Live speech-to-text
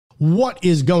What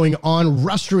is going on,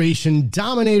 Restoration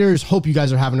Dominators? Hope you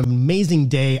guys are having an amazing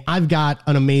day. I've got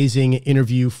an amazing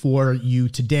interview for you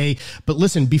today. But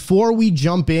listen, before we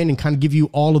jump in and kind of give you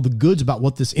all of the goods about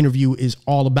what this interview is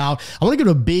all about, I want to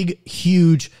give a big,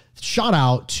 huge shout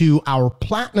out to our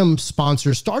platinum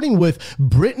sponsors, starting with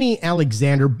Brittany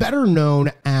Alexander, better known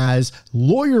as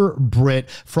Lawyer Britt,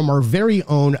 from our very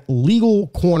own Legal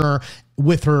Corner,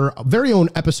 with her very own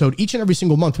episode each and every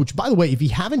single month, which, by the way, if you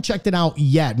haven't checked it out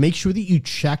yet, make sure that you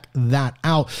check that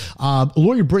out.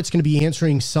 Lawyer Britt's going to be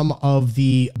answering some of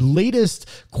the latest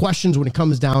questions when it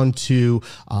comes down to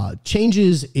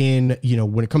changes in,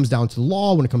 when it comes down to the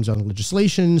law, when it comes down to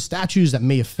legislation, statutes that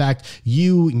may affect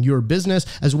you and your business,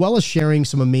 as well as sharing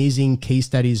some amazing case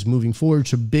studies moving forward.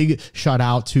 So big shout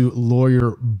out to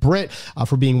Lawyer Britt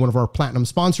for being one of our platinum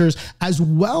sponsors, as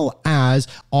well as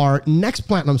our next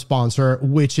platinum sponsor,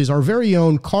 which is our very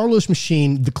own Carlos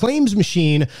Machine, the claims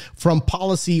machine from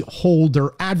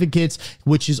Policyholder Advocates,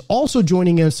 which is also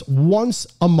joining us once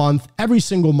a month, every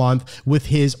single month, with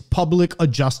his public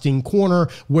adjusting corner,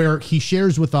 where he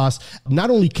shares with us not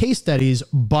only case studies,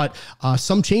 but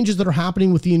some changes that are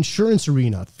happening with the insurance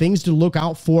arena, things to look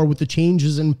out for with the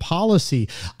changes in policy,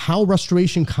 how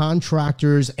restoration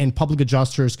contractors and public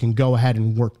adjusters can go ahead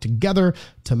and work together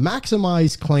to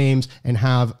maximize claims and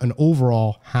have an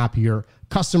overall happier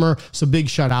customer. So big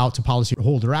shout out to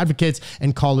Policyholder Advocates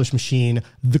and Carlos Machine,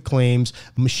 the claims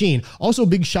machine. Also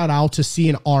big shout out to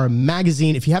CNR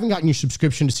Magazine. If you haven't gotten your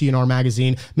subscription to CNR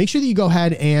Magazine, make sure that you go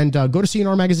ahead and go to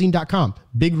cnrmagazine.com.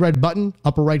 Big red button,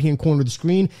 upper right-hand corner of the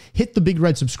screen. Hit the big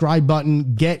red subscribe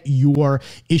button. Get your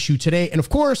issue today. And of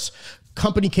course,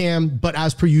 Company Cam, but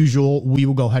as per usual, we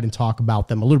will go ahead and talk about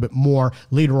them a little bit more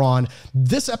later on.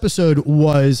 This episode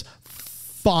was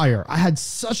fire. I had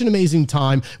such an amazing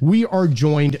time. We are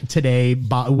joined today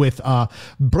with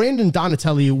Brandon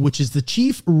Donatelli, which is the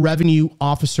Chief Revenue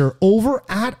Officer over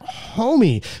at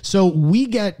Homee. So we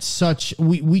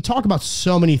talk about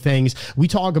so many things. We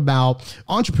talk about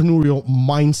entrepreneurial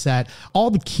mindset, all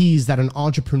the keys that an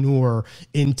entrepreneur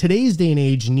in today's day and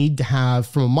age need to have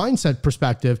from a mindset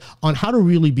perspective on how to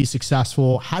really be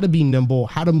successful, how to be nimble,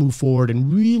 how to move forward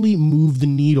and really move the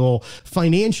needle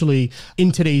financially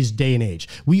in today's day and age.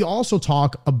 We also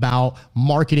talk about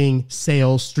marketing,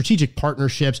 sales, strategic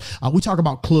partnerships. We talk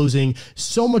about closing,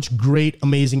 so much great,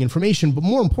 amazing information. But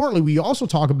more importantly, we also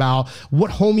talk about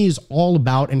what Homee is all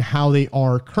about and how they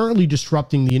are currently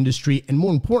disrupting the industry. And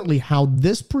more importantly, how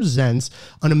this presents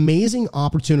an amazing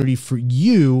opportunity for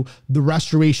you, the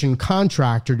restoration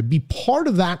contractor, to be part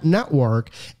of that network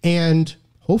and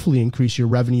hopefully increase your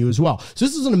revenue as well. So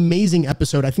this is an amazing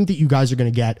episode. I think that you guys are going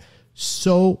to get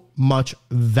so much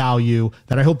value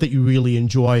that I hope that you really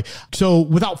enjoy. So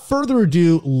without further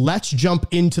ado, let's jump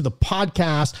into the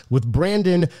podcast with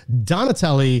Brandon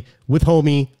Donatelli with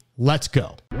Homee. Let's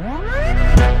go.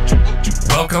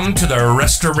 Welcome to the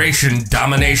Restoration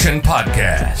Domination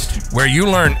Podcast, where you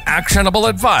learn actionable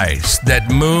advice that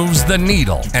moves the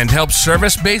needle and helps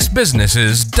service-based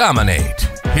businesses dominate.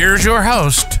 Here's your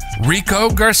host, Rico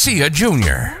Garcia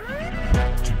Jr.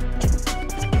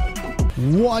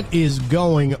 What is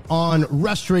going on,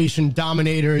 Restoration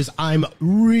Dominators? I'm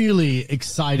really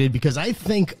excited because I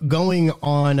think going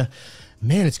on,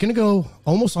 it's going to go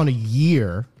almost on a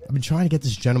year. I've been trying to get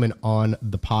this gentleman on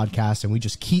the podcast and we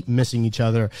just keep missing each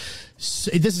other.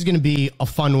 So this is going to be a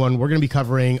fun one. We're going to be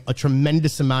covering a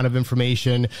tremendous amount of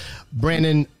information.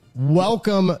 Brandon,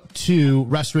 welcome to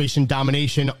Restoration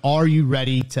Domination. Are you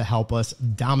ready to help us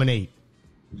dominate?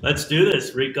 Let's do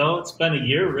this, Rico. It's been a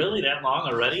year, really? That long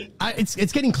already?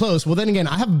 It's getting close. Well, then again,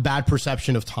 I have a bad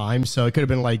perception of time, so it could have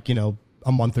been like,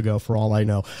 a month ago for all I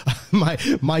know. My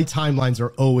timelines are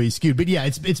always skewed. But yeah,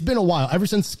 it's been a while. Ever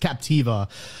since Captiva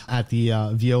at the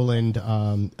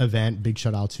Violand event, big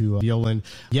shout out to Violand.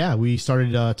 Yeah, we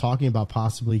started talking about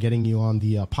possibly getting you on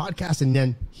the podcast, and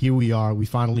then here we are. We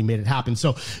finally made it happen.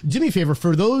 So do me a favor,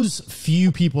 for those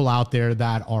few people out there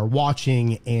that are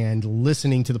watching and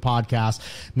listening to the podcast,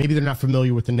 maybe they're not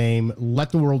familiar with the name, let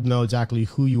the world know exactly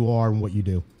who you are and what you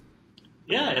do.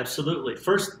 Yeah, absolutely.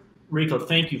 First, Rico,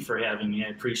 thank you for having me. I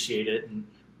appreciate it. And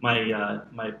my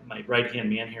right-hand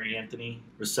man here, Anthony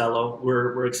Russello,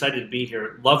 we're excited to be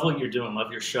here. Love what you're doing.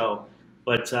 Love your show.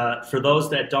 But for those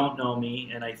that don't know me,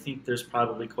 and I think there's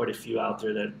probably quite a few out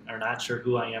there that are not sure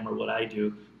who I am or what I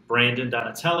do, Brandon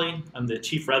Donatelli. I'm the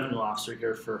Chief Revenue Officer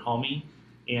here for Homee.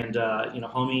 And,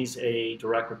 Homee's a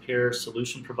direct repair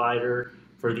solution provider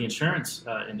for the insurance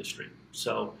industry.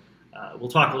 So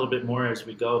we'll talk a little bit more as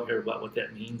we go here about what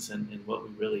that means and what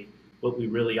we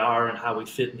really are and how we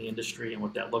fit in the industry and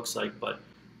what that looks like. But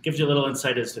gives you a little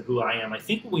insight as to who I am. I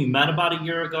think when we met about a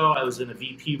year ago, I was in a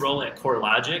VP role at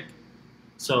CoreLogic.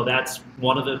 So that's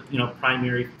one of the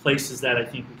primary places that I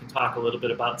think we can talk a little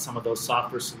bit about some of those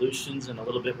software solutions and a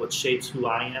little bit what shapes who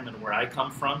I am and where I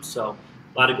come from. So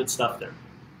a lot of good stuff there.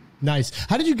 Nice.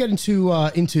 How did you get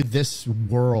into this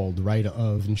world, right,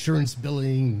 of insurance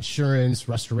billing, insurance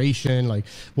restoration? Like,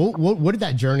 what did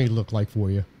that journey look like for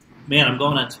you? Man, I'm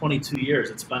going on 22 years.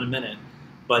 It's been a minute.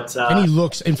 But, and he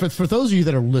looks, and for those of you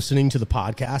that are listening to the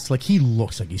podcast, like he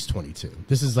looks like he's 22.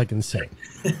 This is like insane.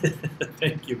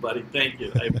 Thank you, buddy. Thank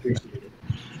you. I appreciate it.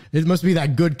 It must be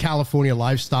that good California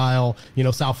lifestyle,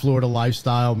 South Florida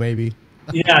lifestyle, maybe.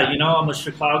 Yeah, I'm a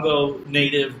Chicago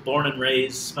native, born and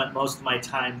raised, spent most of my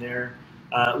time there.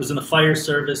 Was in the fire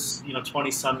service,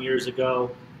 20 some years ago.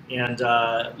 And,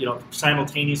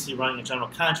 simultaneously running a general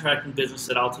contracting business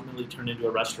that ultimately turned into a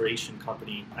restoration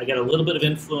company. I got a little bit of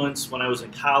influence when I was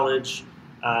in college.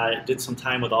 Did some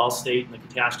time with Allstate and the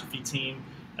catastrophe team.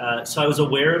 So I was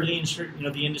aware of the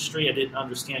industry. I didn't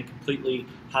understand completely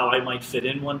how I might fit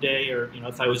in one day, or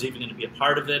if I was even going to be a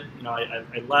part of it. I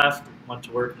left, went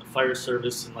to work in the fire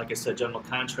service, and like I said, general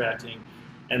contracting.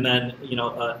 And then,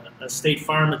 a State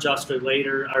Farm adjuster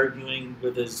later, arguing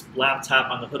with his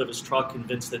laptop on the hood of his truck,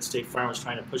 convinced that State Farm was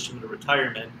trying to push him into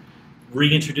retirement,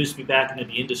 reintroduced me back into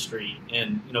the industry.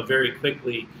 And, very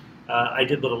quickly, I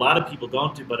did what a lot of people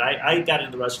don't do, but I got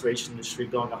into the restoration industry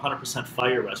going 100%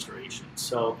 fire restoration.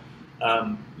 So,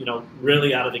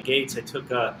 really out of the gates, I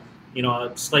took a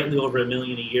slightly over $1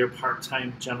 million a year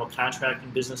part-time general contracting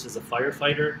business as a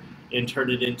firefighter, and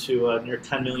turned it into a near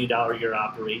 $10 million a year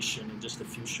operation in just a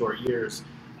few short years.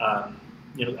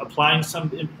 Applying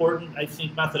some important, I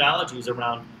think, methodologies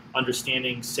around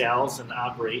understanding sales and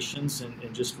operations,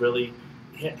 and just really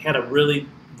had a really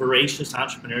voracious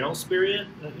entrepreneurial spirit.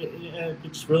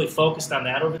 Just really focused on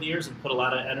that over the years and put a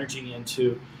lot of energy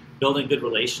into building good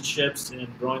relationships and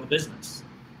growing the business.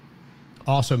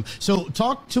 Awesome. So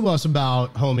talk to us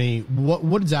about Homee.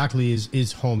 What exactly is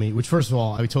Homee? Which, first of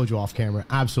all, I told you off camera,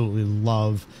 absolutely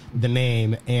love the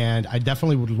name. And I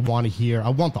definitely would want to hear, I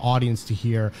want the audience to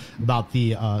hear about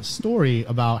the story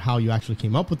about how you actually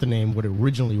came up with the name, what it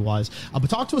originally was. But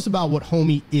talk to us about what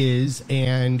Homee is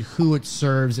and who it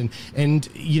serves, and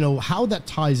how that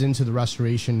ties into the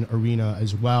restoration arena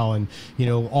as well. And,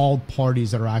 all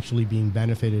parties that are actually being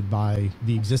benefited by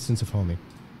the existence of Homee.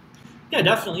 Yeah,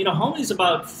 definitely. Homee's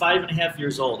about 5.5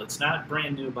 years old. It's not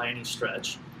brand new by any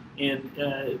stretch. And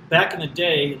back in the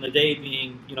day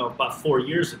being, about 4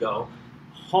 years ago,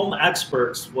 Home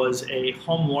Experts was a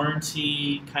home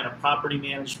warranty kind of property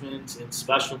management and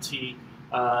specialty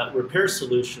repair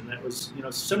solution that was,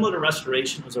 similar to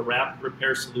restoration. It was a rapid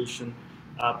repair solution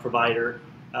provider.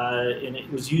 And it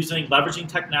was leveraging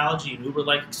technology and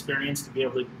Uber-like experience to be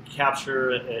able to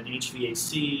capture an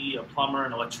HVAC, a plumber,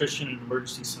 an electrician in an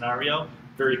emergency scenario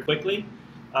very quickly.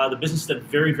 The business did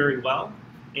very, very well.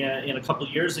 And a couple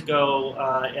of years ago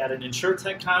at an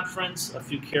InsurTech conference, a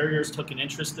few carriers took an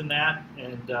interest in that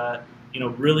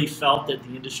and really felt that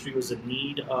the industry was in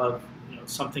need of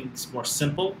something more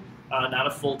simple. Not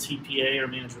a full TPA or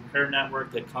managed repair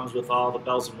network that comes with all the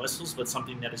bells and whistles, but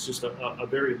something that is just a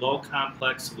very low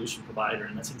complex solution provider.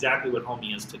 And that's exactly what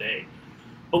Homee is today.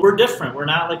 But we're different. We're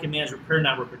not like a managed repair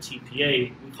network or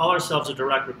TPA. We call ourselves a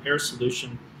direct repair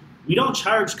solution. We don't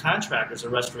charge contractors or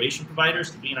restoration providers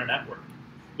to be in our network.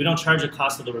 We don't charge the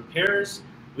cost of the repairs.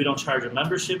 We don't charge a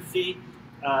membership fee.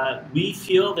 We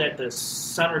feel that the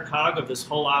center cog of this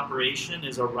whole operation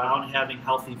is around having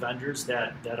healthy vendors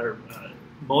that are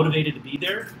motivated to be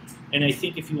there. And I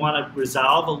think if you want to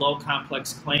resolve a low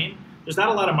complex claim, there's not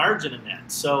a lot of margin in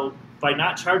that. So by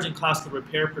not charging cost of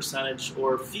repair percentage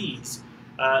or fees,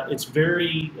 it's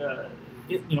very,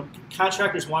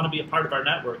 contractors want to be a part of our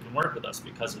network and work with us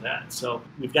because of that. So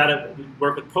we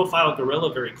work with Profile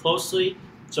Gorilla very closely.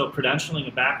 So credentialing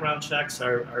and background checks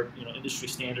are industry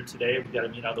standard today. We've got to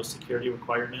meet all those security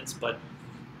requirements. But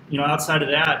outside of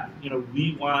that,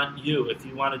 we want you, if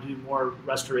you want to do more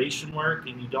restoration work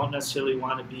and you don't necessarily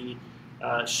want to be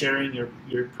sharing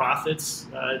your profits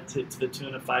to the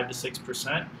tune of 5 to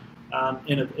 6%,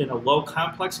 in a low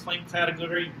complex claim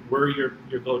category, we're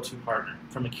your go-to partner.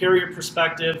 From a carrier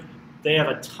perspective, they have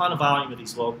a ton of volume of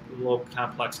these low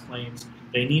complex claims.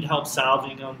 They need help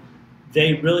solving them.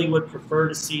 They really would prefer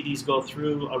to see these go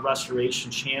through a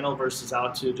restoration channel versus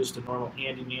out to just a normal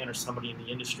handyman or somebody in the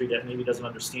industry that maybe doesn't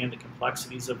understand the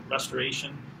complexities of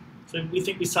restoration. So we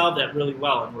think we solved that really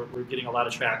well, and we're getting a lot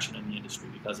of traction in the industry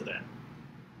because of that.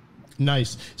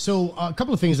 Nice. So a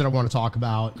couple of things that I want to talk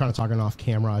about, kind of talking off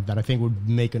camera, that I think would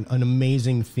make an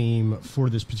amazing theme for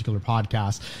this particular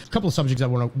podcast. A couple of subjects I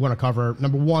want to cover.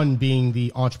 Number one being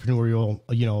the entrepreneurial,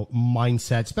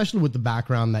 mindset, especially with the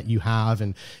background that you have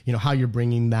and, how you're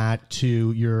bringing that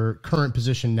to your current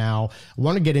position now. I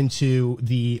want to get into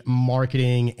the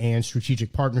marketing and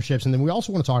strategic partnerships. And then we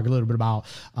also want to talk a little bit about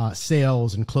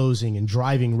sales and closing and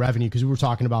driving revenue, because we were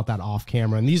talking about that off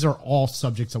camera. And these are all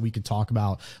subjects that we could talk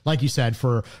about, like you said,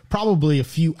 for probably a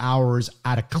few hours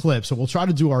at a clip. So we'll try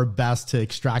to do our best to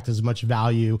extract as much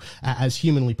value as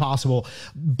humanly possible.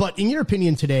 But in your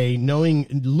opinion today,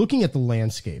 looking at the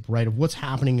landscape, right, of what's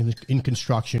happening in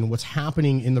construction, what's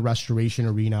happening in the restoration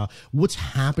arena, what's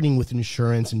happening with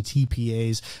insurance and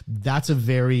TPAs, that's a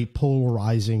very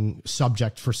polarizing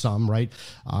subject for some, right?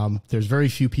 There's very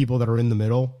few people that are in the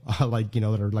middle, that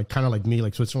are like kind of like me,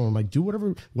 like Switzerland. I'm like, do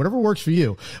whatever works for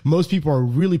you. Most people are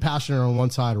really passionate on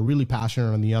one side or really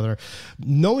passionate on the other.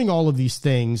 Knowing all of these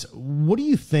things, what do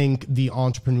you think the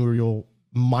entrepreneurial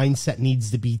mindset needs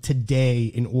to be today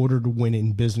in order to win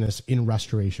in business in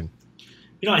restoration?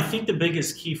 I think the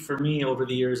biggest key for me over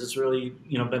the years has really,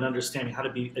 been understanding how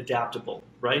to be adaptable,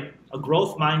 right? A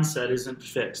growth mindset isn't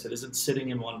fixed. It isn't sitting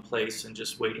in one place and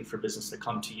just waiting for business to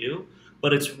come to you,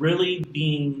 but it's really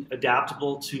being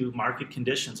adaptable to market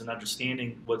conditions and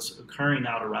understanding what's occurring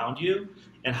out around you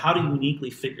and how to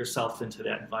uniquely fit yourself into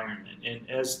that environment. And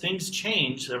as things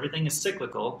change, everything is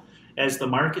cyclical. As the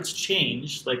markets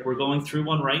change, like we're going through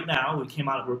one right now,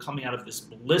 we're coming out of this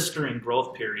blistering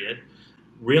growth period.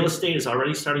 Real estate is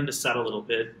already starting to settle a little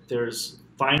bit. There's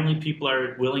finally people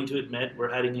are willing to admit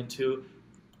we're heading into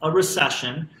a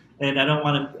recession. And I don't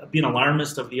want to be an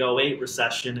alarmist of the '08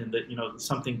 recession and that,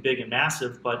 something big and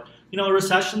massive, but, a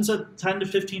recession's a 10 to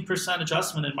 15%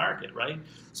 adjustment in market, right?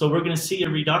 So we're going to see a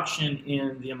reduction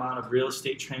in the amount of real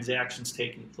estate transactions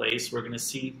taking place.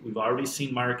 We've already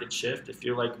seen market shift. If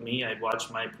you're like me, I'd watch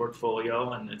my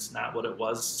portfolio and it's not what it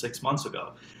was 6 months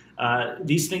ago.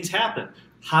 These things happen.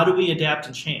 How do we adapt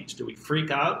and change? Do we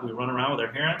freak out? Do we run around with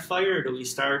our hair on fire? Or do we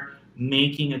start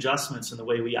making adjustments in the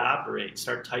way we operate,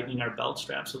 start tightening our belt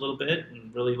straps a little bit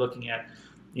and really looking at,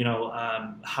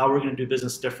 how we're going to do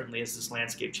business differently as this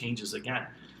landscape changes again?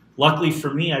 Luckily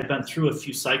for me, I've been through a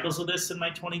few cycles of this in my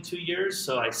 22 years,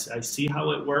 so I see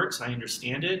how it works. I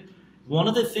understand it. One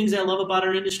of the things I love about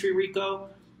our industry, Rico,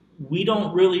 we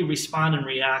don't really respond and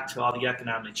react to all the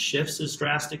economic shifts as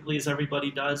drastically as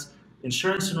everybody does.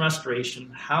 Insurance and restoration,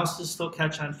 houses still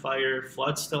catch on fire,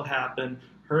 floods still happen,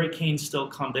 hurricanes still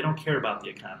come. They don't care about the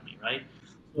economy, right?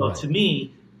 So right. To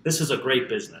me, this is a great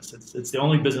business. It's the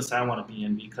only business I want to be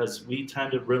in because we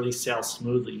tend to really sail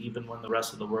smoothly even when the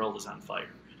rest of the world is on fire.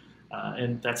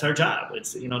 And that's our job.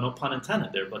 It's, no pun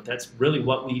intended there, but that's really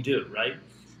what we do, right?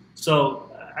 So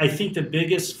I think the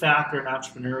biggest factor in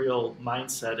entrepreneurial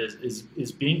mindset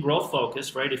is being growth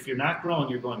focused, right? If you're not growing,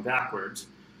 you're going backwards.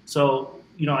 So,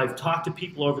 I've talked to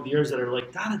people over the years that are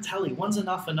like, Donatelli, when's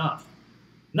enough?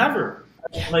 Never.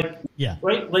 Yeah.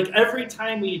 Right? Like every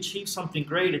time we achieve something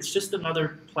great, it's just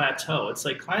another plateau. It's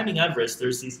like climbing Everest.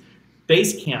 There's these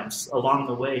base camps along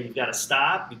the way. You've got to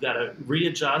stop. You've got to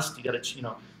readjust. You got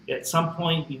to, at some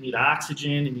point you need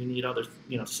oxygen and you need other,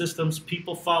 systems.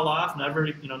 People fall off. Not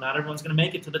everyone's going to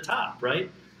make it to the top, right?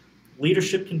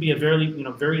 Leadership can be a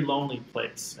very lonely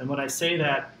place. And when I say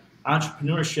that,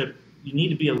 entrepreneurship, you need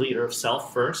to be a leader of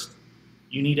self first.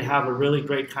 You need to have a really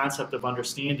great concept of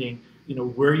understanding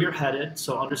where you're headed,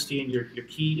 so understand your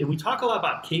key. And we talk a lot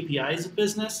about KPIs of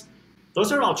business.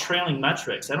 Those are all trailing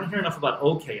metrics. I don't hear enough about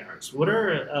OKRs. What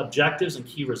are objectives and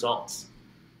key results?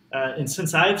 And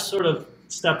since I've sort of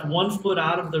stepped one foot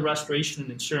out of the restoration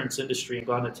and insurance industry and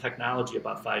gone to technology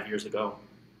about 5 years ago,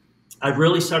 I've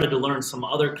really started to learn some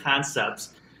other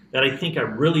concepts that I think are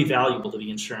really valuable to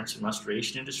the insurance and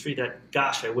restoration industry that,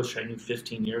 gosh, I wish I knew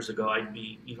 15 years ago. I'd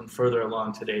be even further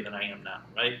along today than I am now,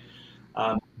 right?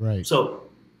 Right. So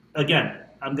again,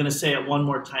 I'm going to say it one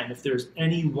more time. If there's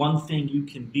any one thing you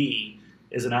can be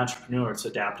as an entrepreneur, it's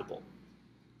adaptable.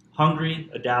 Hungry,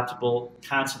 adaptable,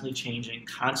 constantly changing,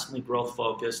 constantly growth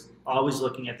focused, always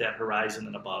looking at that horizon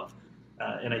and above.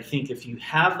 And I think if you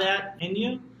have that in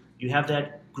you, you have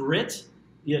that grit,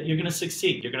 you're going to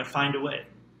succeed. You're going to find a way.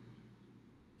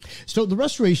 So the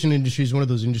restoration industry is one of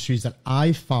those industries that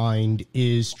I find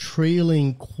is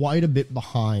trailing quite a bit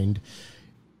behind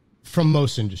from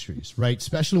most industries, right?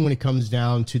 Especially when it comes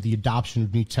down to the adoption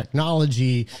of new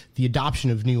technology, the adoption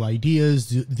of new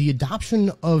ideas, the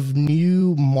adoption of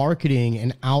new marketing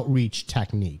and outreach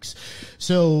techniques.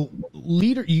 So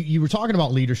you were talking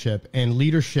about leadership and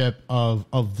leadership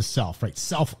of the self, right?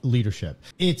 Self-leadership.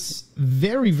 It's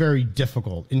very, very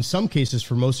difficult. In some cases,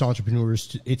 for most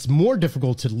entrepreneurs, it's more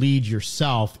difficult to lead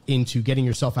yourself into getting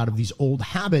yourself out of these old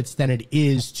habits than it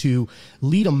is to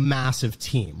lead a massive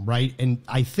team, right? And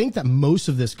I think that most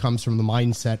of this comes from the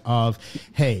mindset of,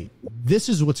 hey, this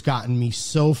is what's gotten me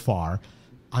so far.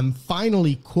 I'm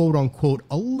finally, quote unquote,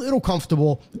 a little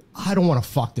comfortable. I don't want to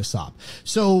fuck this up.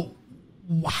 So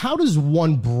how does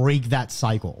one break that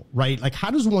cycle, right? Like,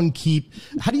 how do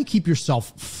you keep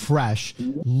yourself fresh,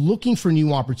 looking for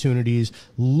new opportunities,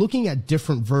 looking at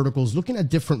different verticals, looking at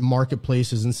different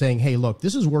marketplaces and saying, hey, look,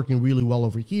 this is working really well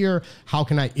over here. How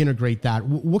can I integrate that?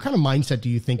 What kind of mindset do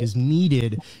you think is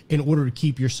needed in order to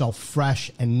keep yourself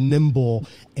fresh and nimble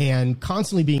and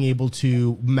constantly being able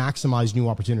to maximize new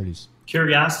opportunities?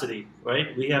 Curiosity,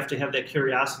 right? We have to have that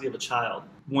curiosity of a child.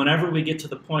 Whenever we get to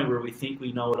the point where we think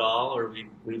we know it all or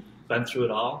we've been through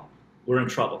it all, we're in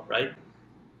trouble, right?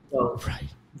 So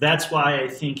that's why I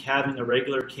think having a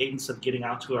regular cadence of getting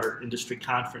out to our industry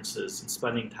conferences and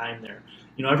spending time there.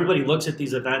 You know, everybody looks at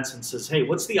these events and says, hey,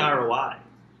 what's the ROI?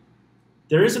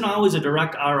 There isn't always a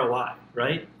direct ROI,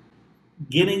 right?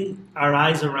 Getting our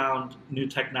eyes around new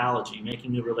technology,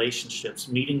 making new relationships,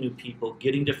 meeting new people,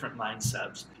 getting different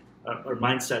mindsets. Or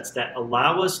mindsets that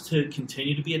allow us to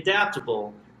continue to be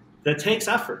adaptable, that takes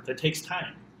effort, that takes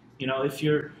time. You know,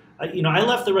 I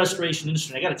left the restoration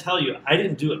industry, and I got to tell you, I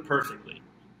didn't do it perfectly.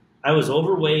 I was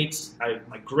overweight,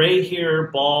 my gray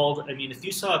hair, bald. I mean, if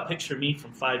you saw a picture of me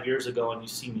from 5 years ago and you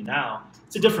see me now,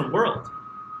 it's a different world.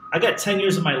 I got 10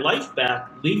 years of my life back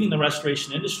leaving the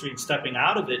restoration industry and stepping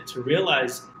out of it to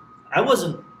realize I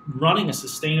wasn't running a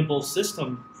sustainable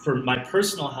system for my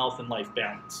personal health and life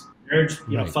balance. Marriage,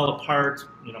 fell apart.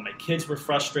 You know, my kids were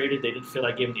frustrated. They didn't feel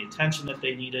I gave them the attention that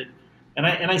they needed. And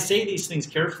I say these things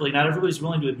carefully. Not everybody's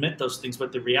willing to admit those things,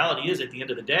 but the reality is, at the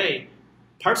end of the day,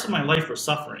 parts of my life were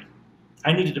suffering.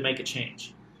 I needed to make a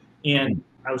change. And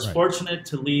I was fortunate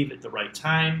to leave at the right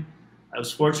time. I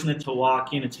was fortunate to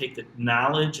walk in and take the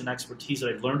knowledge and expertise that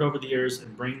I've learned over the years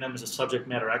and bring them as a subject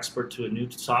matter expert to a new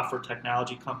software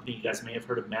technology company. You guys may have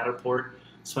heard of Matterport.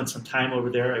 Spent some time over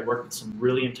there. I worked with some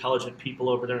really intelligent people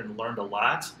over there and learned a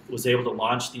lot. Was able to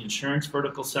launch the insurance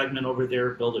vertical segment over there,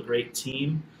 build a great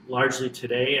team. Largely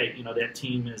today, that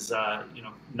team is,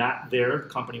 not there. The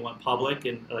company went public,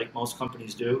 and like most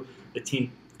companies do, the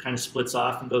team kind of splits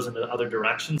off and goes into other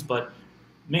directions. But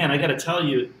man, I got to tell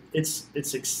you, it's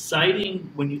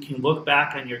exciting when you can look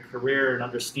back on your career and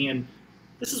understand,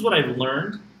 this is what I've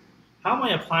learned. How am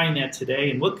I applying that today,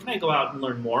 and what can I go out and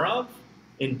learn more of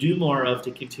and do more of to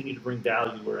continue to bring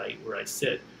value where I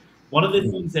sit? One of the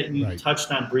things that you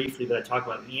touched on briefly that I talk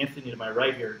about, and Anthony to my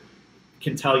right here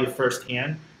can tell you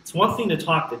firsthand, it's one thing to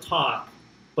talk,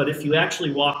 but if you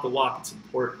actually walk the walk, it's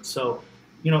important. So,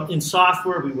 in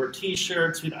software, we wear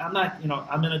t-shirts. I'm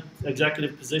in an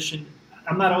executive position.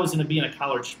 I'm not always going to be in a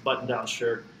collared button-down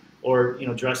shirt or,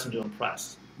 dressing to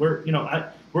impress. We're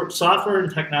software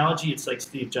and technology, it's like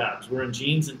Steve Jobs. We're in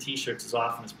jeans and t-shirts as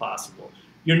often as possible.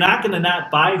 You're not going to not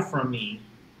buy from me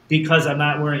because I'm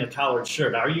not wearing a collared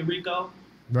shirt. Are you, Rico?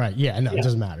 Right. Yeah. No, it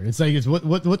doesn't matter. It's like, it's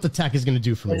what the tech is going to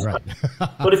do for me. Right.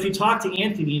 But if you talk to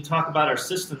Anthony, you talk about our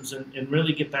systems and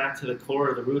really get back to the core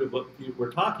of the root of what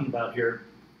we're talking about here,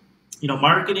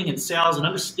 marketing and sales and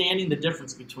understanding the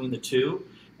difference between the two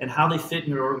and how they fit in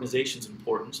your organization is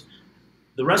important.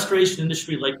 The restoration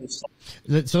industry, like you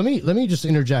said. So let me just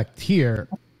interject here,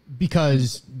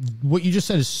 because what you just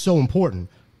said is so important.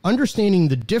 Understanding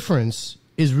the difference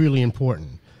is really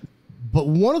important. But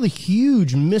one of the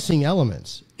huge missing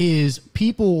elements is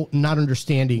people not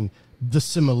understanding the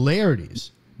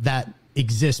similarities that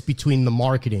exist between the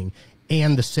marketing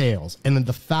and the sales. And then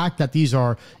the fact that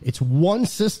it's one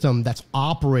system that's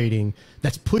operating,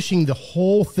 that's pushing the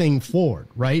whole thing forward,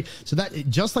 right? So that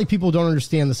just like people don't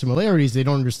understand the similarities, they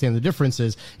don't understand the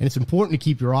differences. And it's important to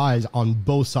keep your eyes on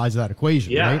both sides of that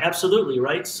equation. Yeah, right? Absolutely.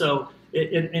 Right. So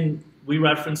and we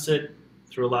reference it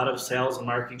through a lot of sales and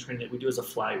marketing training that we do as a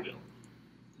flywheel.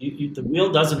 The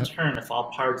wheel doesn't turn if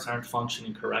all parts aren't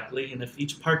functioning correctly. And if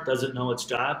each part doesn't know its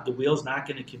job, the wheel's not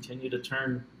going to continue to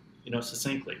turn,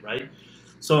 succinctly, right?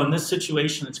 So in this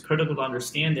situation, it's critical to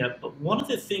understand that. But one of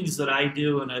the things that I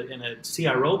do in a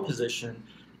CRO position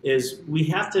is we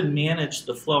have to manage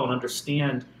the flow and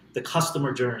understand the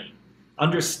customer journey,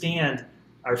 understand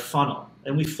our funnel.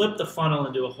 And we flip the funnel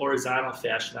into a horizontal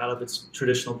fashion out of its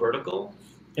traditional vertical.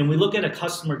 And we look at a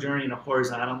customer journey in a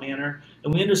horizontal manner,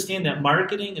 and we understand that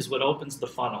marketing is what opens the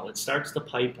funnel. It starts the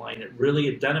pipeline. It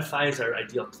really identifies our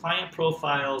ideal client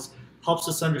profiles, helps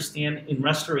us understand. In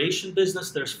restoration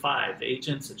business, there's 5: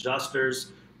 agents,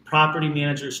 adjusters, property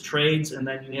managers, trades, and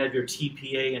then you have your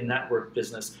TPA and network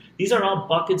business. These are all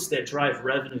buckets that drive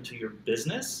revenue to your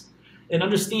business, and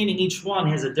understanding each one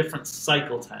has a different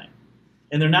cycle time.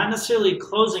 And they're not necessarily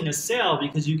closing a sale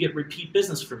because you get repeat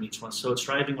business from each one. So it's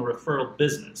driving a referral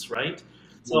business, right?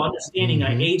 So understanding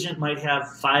an agent might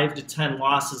have 5 to 10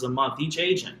 losses a month, each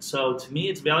agent. So to me,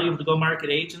 it's valuable to go market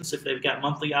agents. If they've got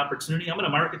monthly opportunity, I'm going to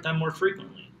market them more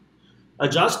frequently.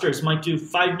 Adjusters might do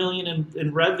 5 million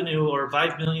in revenue or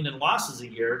 5 million in losses a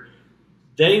year.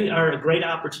 They are a great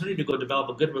opportunity to go develop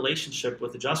a good relationship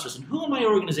with adjusters. And who in my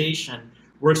organization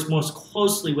works most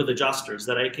closely with adjusters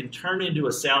that I can turn into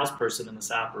a salesperson in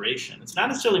this operation? It's not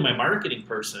necessarily my marketing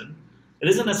person. It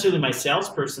isn't necessarily my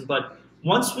salesperson, but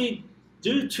once we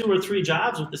do 2 or 3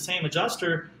 jobs with the same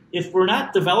adjuster, if we're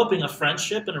not developing a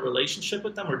friendship and a relationship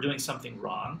with them, we're doing something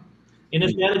wrong. And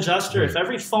if that adjuster, if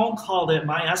every phone call that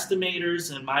my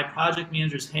estimators and my project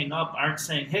managers hang up aren't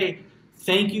saying, hey,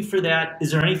 thank you for that.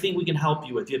 Is there anything we can help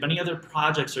you with? Do you have any other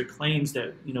projects or claims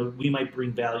that we might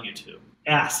bring value to?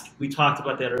 Ask. We talked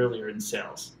about that earlier in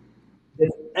sales.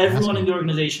 If everyone in the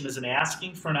organization isn't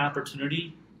asking for an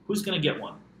opportunity, who's going to get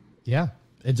one? Yeah,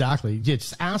 exactly.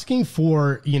 It's asking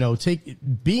for,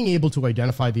 being able to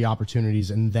identify the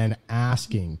opportunities and then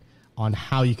asking on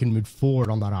how you can move forward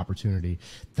on that opportunity.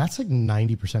 That's like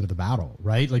 90% of the battle,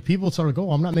 right? Like people sort of go,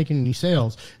 I'm not making any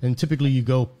sales. And typically you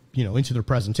go, into their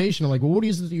presentation. I'm like, well, what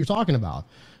is it that you're talking about?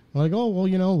 I'm like, oh,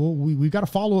 well, we've got a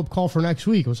follow-up call for next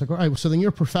week. I was like, all right, so then you're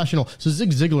a professional. So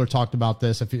Zig Ziglar talked about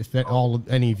this. If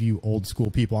any of you old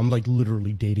school people, I'm like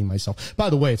literally dating myself. By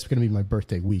the way, it's going to be my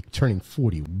birthday week, turning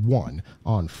 41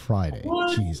 on Friday.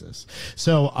 What? Jesus.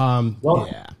 So,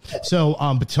 yeah. So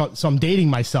I'm dating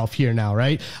myself here now,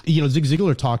 right? Zig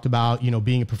Ziglar talked about,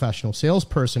 being a professional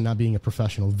salesperson, not being a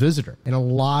professional visitor. And a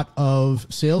lot of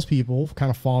salespeople kind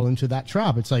of fall into that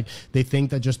trap. It's like they think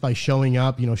that just by showing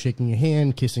up, shaking a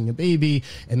hand, kissing a baby,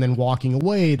 and then walking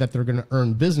away, that they're going to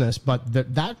earn business. But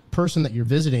that person that you're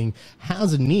visiting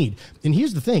has a need. And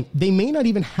here's the thing. They may not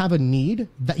even have a need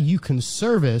that you can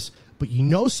service, but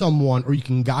someone, or you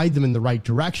can guide them in the right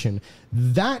direction.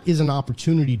 That is an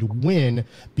opportunity to win,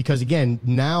 because again,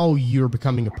 now you're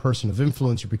becoming a person of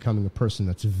influence. You're becoming a person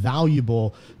that's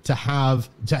valuable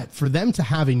for them to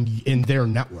have in their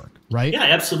network, right? Yeah,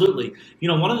 absolutely.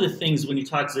 One of the things when you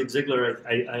talk Zig Ziglar,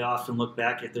 I often look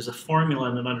back at, there's a formula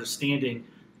and an understanding.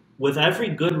 With every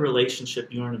good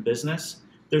relationship you're in a business,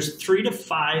 there's 3 to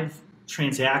 5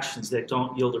 transactions that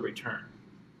don't yield a return.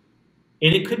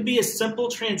 And it could be a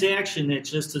simple transaction that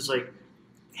just is like,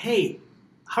 hey,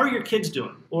 how are your kids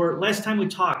doing? Or last time we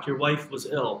talked, your wife was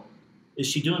ill. Is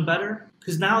she doing better?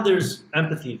 Because now there's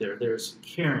empathy there. There's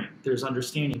caring. There's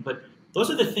understanding. But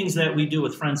those are the things that we do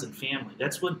with friends and family.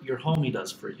 That's what your homie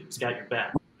does for you. He's got your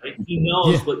back. Right? He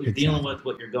knows what you're dealing with,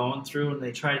 what you're going through, and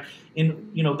they try.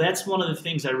 And, that's one of the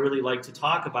things I really like to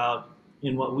talk about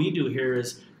in what we do here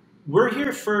is, we're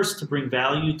here first to bring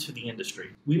value to the industry.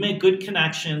 We make good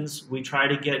connections. We try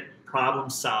to get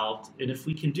problems solved. And if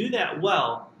we can do that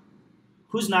well,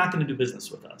 who's not going to do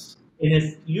business with us? And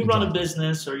if you run a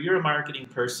business or you're a marketing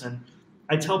person,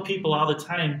 I tell people all the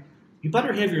time, you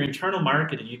better have your internal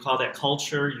marketing. You call that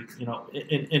culture,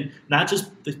 and not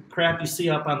just the crap you see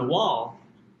up on the wall,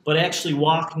 but actually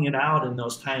walking it out in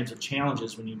those times of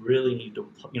challenges when you really need to,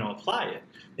 apply it.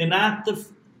 And not the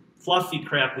fluffy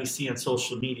crap we see on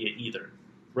social media either,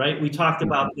 right? We talked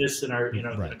about this in our,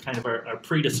 kind of our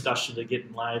pre-discussion to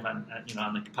getting live on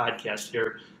the podcast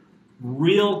here.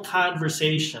 Real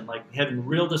conversation, like having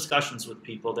real discussions with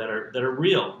people that are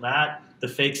real, not the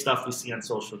fake stuff we see on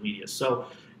social media. So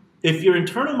if your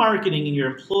internal marketing and your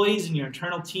employees and your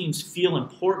internal teams feel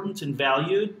important and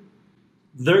valued,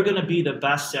 they're going to be the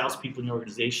best salespeople in your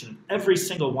organization. Every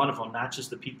single one of them, not just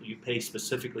the people you pay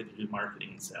specifically to do marketing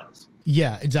and sales.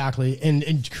 Yeah, exactly.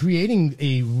 And creating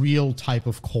a real type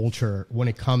of culture when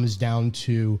it comes down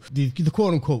to the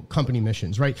quote unquote company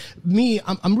missions, right?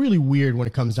 I'm really weird when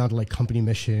it comes down to like company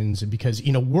missions, because,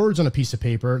 words on a piece of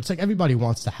paper, it's like everybody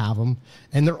wants to have them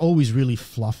and they're always really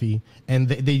fluffy and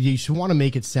they just want to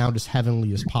make it sound as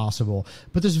heavenly as possible.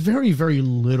 But there's very, very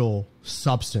little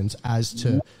substance as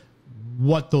to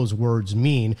what those words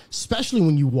mean, especially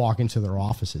when you walk into their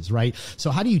offices, right? So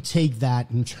how do you take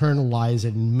that, internalize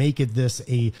it, and make it this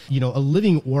a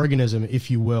living organism,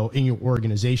 if you will, in your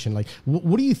organization? Like,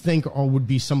 what do you think would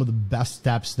be some of the best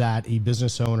steps that a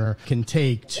business owner can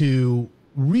take to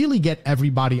really get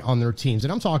everybody on their teams.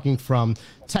 And I'm talking from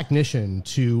technician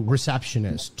to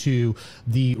receptionist to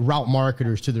the route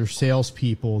marketers to their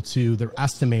salespeople to their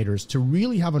estimators, to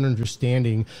really have an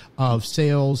understanding of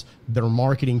sales, their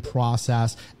marketing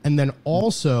process, and then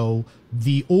also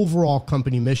the overall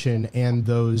company mission and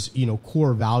those,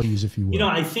 core values, if you will.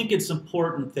 I think it's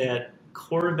important that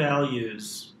core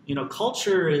values,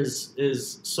 culture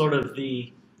is sort of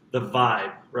the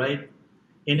vibe, right?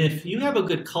 And if you have a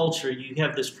good culture, you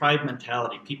have this tribe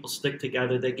mentality. People stick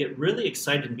together. They get really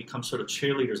excited and become sort of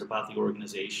cheerleaders about the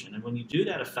organization. And when you do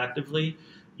that effectively,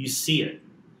 you see it.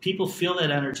 People feel that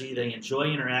energy. They enjoy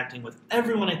interacting with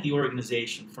everyone at the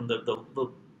organization, from the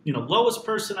lowest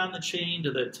person on the chain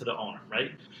to the owner,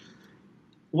 right?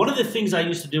 One of the things I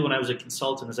used to do when I was a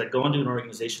consultant is I'd go into an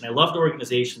organization. I loved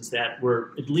organizations that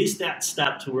were at least that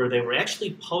step to where they were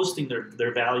actually posting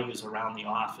their values around the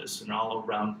office and all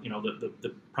around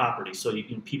the property, so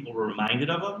people were reminded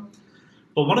of them.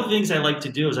 But one of the things I like to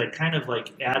do is I kind of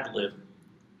like ad-lib.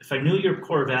 If I knew your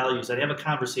core values, I'd have a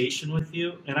conversation with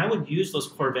you, and I would use those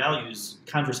core values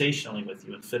conversationally with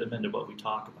you and fit them into what we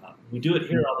talk about. We do it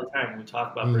here all the time when we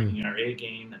talk about bringing our A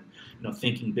game and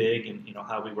thinking big and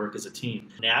how we work as a team.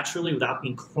 Naturally, without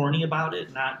being corny about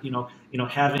it, not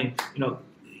having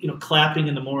clapping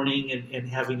in the morning and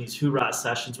having these hoorah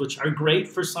sessions, which are great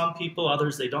for some people.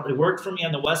 Others, they don't. It worked for me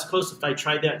on the West Coast. If I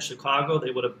tried that in Chicago,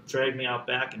 they would have dragged me out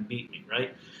back and beat me,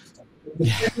 right?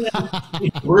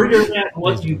 Where you're at,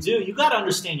 what you do, you got to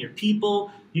understand your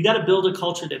people. You got to build a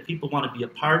culture that people want to be a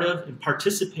part of and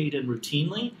participate in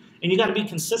routinely, and you got to be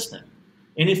consistent.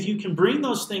 And if you can bring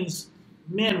those things,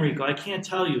 man, Rico, I can't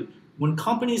tell you, when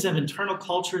companies have internal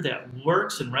culture that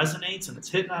works and resonates and it's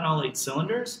hitting on all 8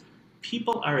 cylinders,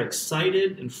 people are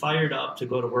excited and fired up to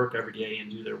go to work every day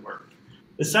and do their work.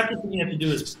 The second thing you have to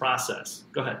do is process.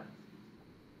 Go ahead.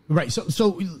 Right.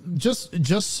 So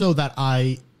just so that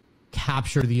I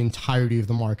capture the entirety of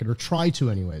the market, or try to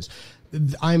anyways,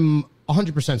 I'm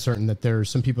 100% certain that there's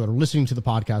some people that are listening to the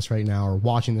podcast right now or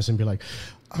watching this and be like,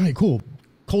 all right, cool.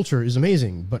 Culture is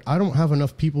amazing, but I don't have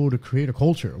enough people to create a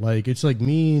culture. Like, it's like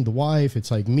me and the wife,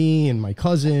 it's like me and my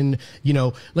cousin,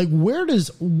 like where does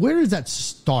that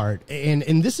start?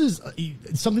 And this is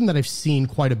something that I've seen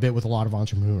quite a bit with a lot of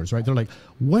entrepreneurs, right? They're like,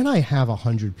 when I have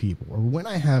 100 people or when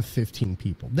I have 15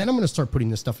 people, then I'm going to start putting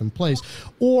this stuff in place.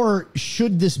 Or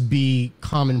should this be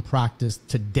common practice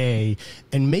today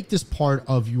and make this part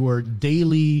of your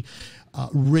daily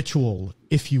ritual,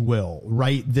 if you will,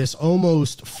 right? This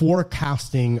almost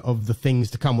forecasting of the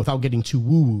things to come without getting too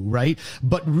woo-woo, right?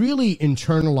 But really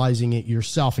internalizing it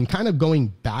yourself and kind of going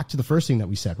back to the first thing that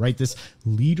we said, right? This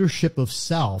leadership of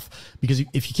self, because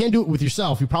if you can't do it with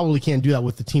yourself, you probably can't do that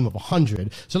with the team of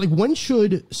 100. So like, when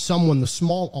should someone, the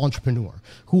small entrepreneur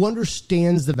who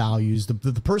understands the values,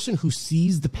 the person who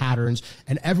sees the patterns,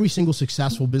 and every single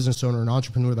successful business owner and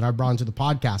entrepreneur that I've brought into the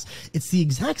podcast, it's the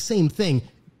exact same thing.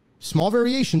 Small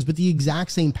variations, but the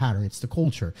exact same pattern. It's the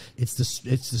culture. It's the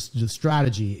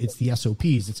strategy. It's the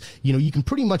SOPs. It's, you can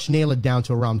pretty much nail it down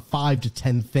to around 5 to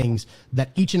 10 things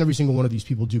that each and every single one of these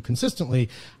people do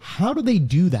consistently. How do they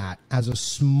do that as a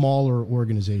smaller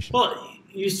organization? Well,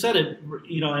 you said it,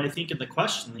 and I think in the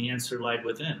question, the answer lied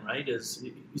within, right? It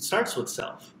starts with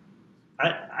self.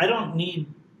 I don't need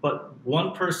but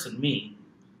one person, me,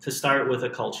 to start with a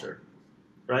culture,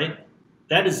 right?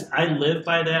 That is, I live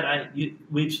by that.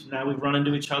 We've run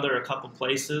into each other a couple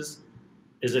places.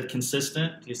 Is it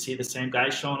consistent? Do you see the same guy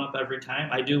showing up every time?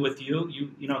 I do with you.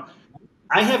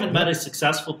 I haven't met a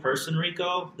successful person,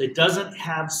 Rico, that doesn't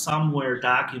have somewhere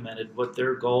documented what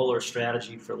their goal or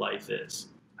strategy for life is.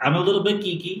 I'm a little bit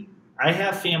geeky. I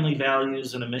have family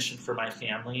values and a mission for my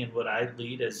family and what I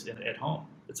lead as at home.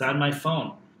 It's on my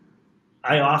phone.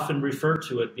 I often refer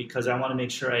to it because I want to make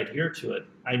sure I adhere to it.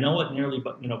 I know it nearly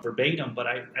verbatim, but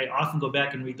I often go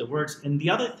back and read the words. And the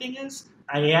other thing is,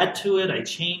 I add to it, I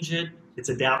change it. It's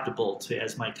adaptable to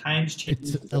as my times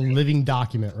change. It's a living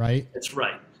document, right? That's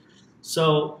right.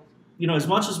 So, as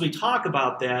much as we talk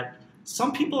about that,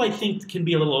 some people I think can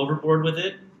be a little overboard with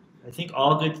it. I think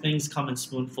all good things come in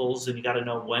spoonfuls, and you got to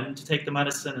know when to take the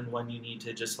medicine and when you need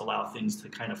to just allow things to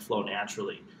kind of flow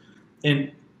naturally.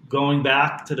 And going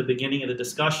back to the beginning of the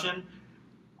discussion,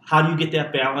 how do you get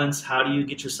that balance? How do you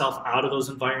get yourself out of those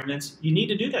environments? You need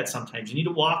to do that sometimes. You need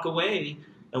to walk away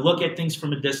and look at things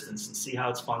from a distance and see how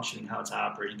it's functioning, how it's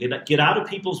operating. Get out of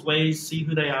people's ways, see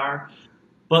who they are.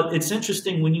 But it's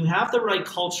interesting, when you have the right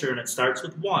culture and it starts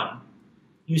with one,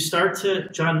 you start to,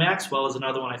 John Maxwell is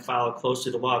another one I follow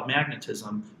closely, the law of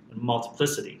magnetism and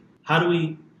multiplicity. How do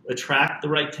we attract the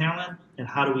right talent, and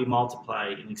how do we multiply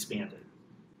and expand it?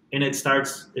 And it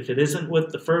starts, if it isn't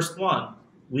with the first one,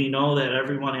 we know that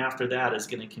everyone after that is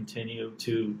going to continue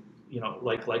to,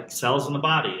 like cells in the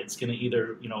body. It's going to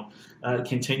either,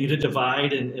 continue to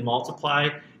divide and multiply,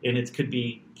 and it could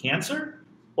be cancer,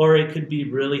 or it could be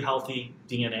really healthy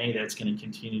DNA that's going to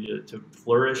continue to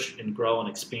flourish and grow and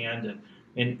expand.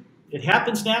 And it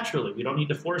happens naturally. We don't need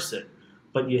to force it.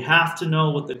 But you have to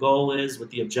know what the goal is, what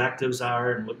the objectives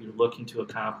are, and what you're looking to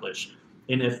accomplish.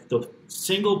 And if the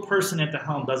single person at the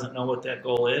helm doesn't know what that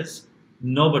goal is,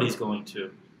 nobody's going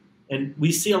to. And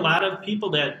we see a lot of people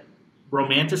that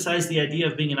romanticize the idea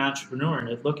of being an entrepreneur,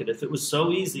 and look, if it was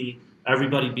so easy,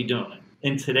 everybody'd be doing it.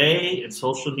 And today, in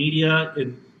social media,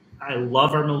 I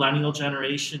love our millennial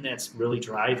generation that's really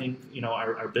driving,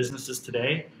 our businesses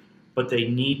today, but they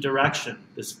need direction.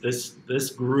 This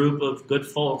group of good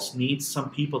folks needs some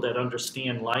people that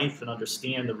understand life and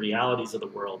understand the realities of the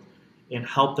world and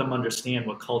help them understand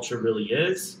what culture really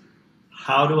is,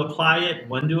 how to apply it,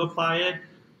 when to apply it,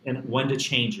 and when to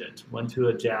change it, when to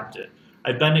adapt it.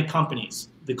 I've been at companies.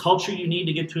 The culture you need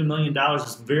to get to $1 million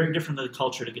is very different than the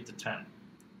culture to get to 10.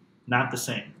 Not the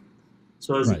same.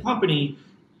 So as a company,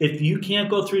 if you can't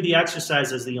go through the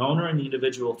exercise as the owner and the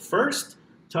individual first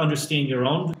to understand your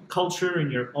own culture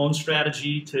and your own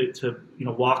strategy to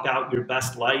walk out your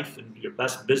best life and your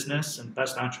best business and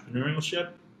best entrepreneurship,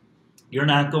 you're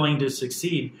not going to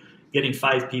succeed getting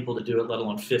 5 people to do it, let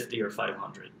alone 50 or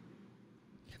 500.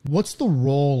 What's the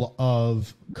role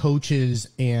of coaches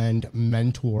and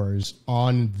mentors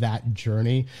on that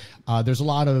journey? There's a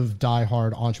lot of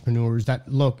diehard entrepreneurs that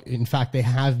look, in fact, they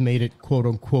have made it, quote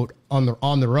unquote, on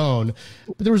their own,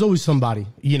 but there was always somebody,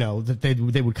 that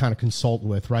they would kind of consult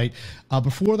with, right?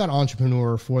 Before that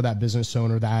entrepreneur, for that business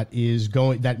owner that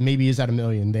maybe is at $1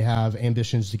 million, they have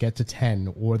ambitions to get to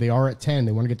 10, or they are at 10,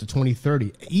 they want to get to 20,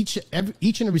 30. Each and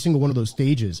every single one of those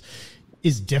stages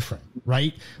is different,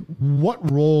 right?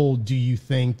 What role do you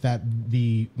think that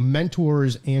the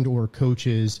mentors and or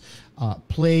coaches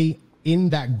play in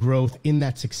that growth, in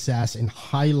that success, in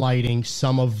highlighting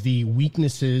some of the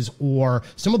weaknesses or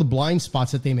some of the blind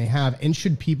spots that they may have? And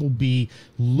should people be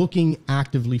looking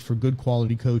actively for good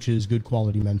quality coaches, good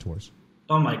quality mentors?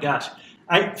 Oh my gosh.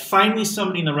 I find me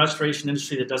somebody in the restoration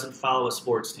industry that doesn't follow a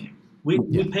sports team. We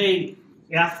pay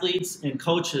athletes and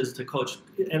coaches to coach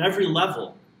at every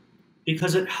level,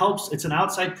 because it helps. It's an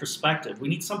outside perspective. We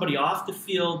need somebody off the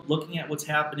field looking at what's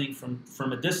happening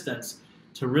from a distance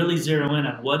to really zero in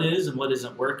on what is and what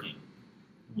isn't working.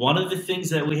 One of the things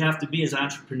that we have to be as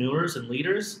entrepreneurs and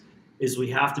leaders is we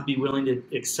have to be willing to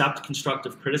accept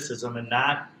constructive criticism and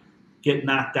not get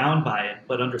knocked down by it,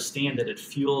 but understand that it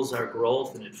fuels our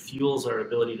growth and it fuels our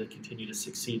ability to continue to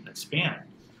succeed and expand.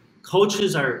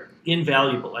 Coaches are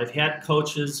invaluable. I've had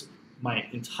coaches my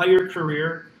entire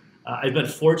career. I've been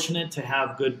fortunate to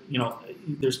have good,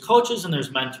 there's coaches and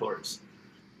there's mentors.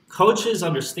 Coaches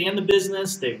understand the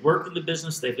business, they've worked in the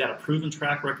business, they've got a proven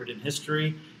track record in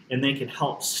history, and they can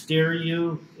help steer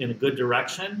you in a good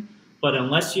direction. But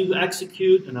unless you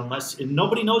execute and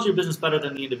nobody knows your business better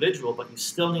than the individual, but you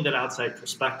still need that outside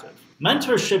perspective.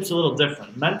 Mentorship's a little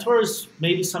different. Mentors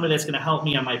may be somebody that's going to help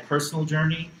me on my personal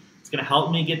journey. It's going to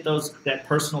help me get that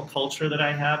personal culture that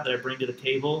I have, that I bring to the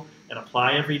table and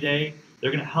apply every day. They're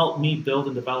going to help me build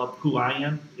and develop who I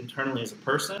am internally as a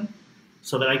person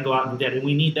so that I can go out and do that. And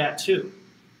we need that too.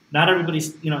 Not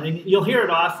everybody's, and you'll hear it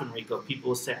often, Rico. People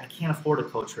will say, I can't afford a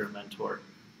coach or a mentor.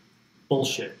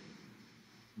 Bullshit.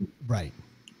 Right.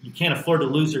 You can't afford to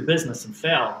lose your business and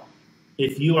fail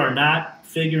if you are not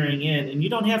figuring in, and you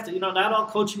don't have to, not all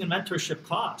coaching and mentorship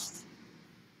costs.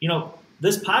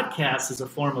 This podcast is a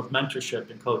form of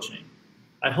mentorship and coaching.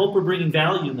 I hope we're bringing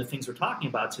value in the things we're talking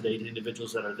about today to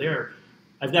individuals that are there.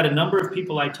 I've got a number of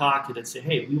people I talk to that say,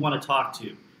 hey, we want to talk to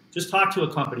you. Just talk to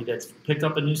a company that's picked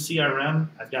up a new CRM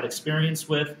I've got experience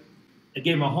with. I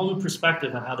gave them a whole new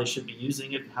perspective on how they should be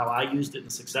using it, how I used it, and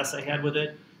the success I had with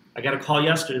it. I got a call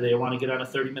yesterday. I want to get on a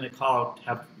 30-minute call to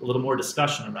have a little more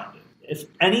discussion around it. If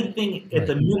anything, at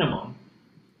the minimum,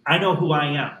 I know who I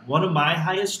am. One of my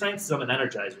highest strengths is I'm an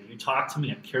energizer. You talk to me,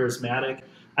 I'm charismatic.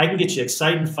 I can get you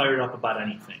excited and fired up about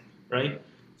anything, right?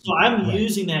 So I'm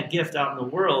using that gift out in the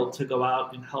world to go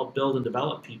out and help build and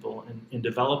develop people and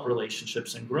develop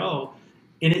relationships and grow.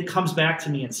 And it comes back to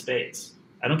me in spades.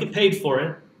 I don't get paid for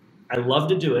it. I love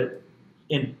to do it.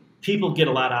 And people get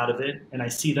a lot out of it. And I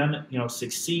see them,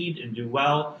 succeed and do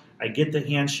well. I get the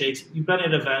handshakes. You've been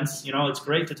at events, it's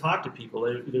great to talk to people.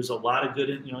 There's a lot of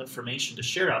good, information to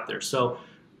share out there. So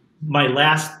my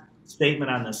last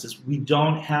statement on this is we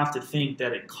don't have to think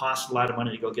that it costs a lot of money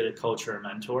to go get a coach or a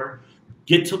mentor.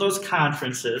 Get to those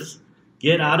conferences,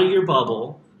 get out of your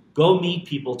bubble, Go meet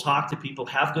people, talk to people,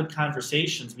 have good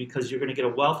conversations, because you're going to get a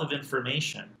wealth of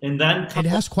information. And then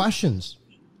ask questions.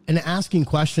 And asking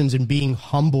questions and being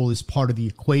humble is part of the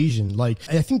equation. Like,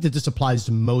 I think that this applies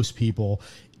to most people.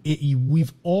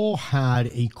 We've all had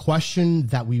a question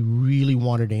that we really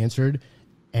wanted answered,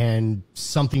 and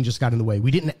something just got in the way. We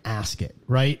didn't ask it,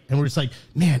 right? And we're just like,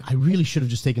 man, I really should have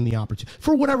just taken the opportunity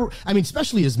for whatever. I mean,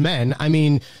 especially as men. I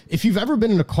mean, if you've ever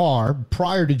been in a car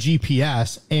prior to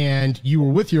GPS and you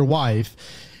were with your wife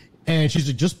and she's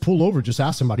like, just pull over, just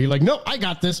ask somebody. You're like, no, I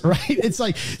got this, right? It's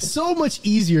like so much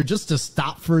easier just to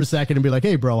stop for a second and be like,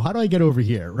 hey, bro, how do I get over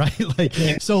here, right? Like,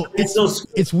 so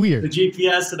it's weird. The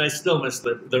GPS, and I still miss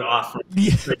their offering.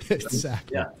 Yeah,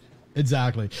 exactly. Yeah.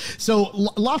 Exactly. So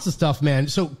lots of stuff, man.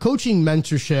 So coaching,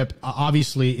 mentorship,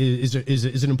 obviously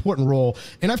is an important role.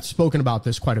 And I've spoken about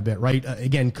this quite a bit, right?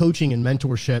 Again, coaching and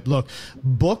mentorship. Look,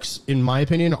 books, in my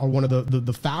opinion, are one of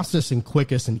the fastest and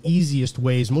quickest and easiest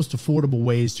ways, most affordable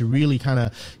ways to really kind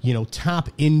of, tap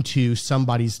into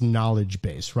somebody's knowledge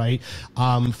base, right?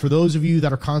 For those of you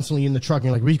that are constantly in the truck and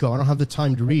you're like, Rico, I don't have the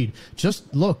time to read.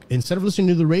 Just look, instead of listening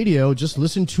to the radio, just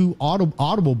listen to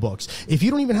audible books. If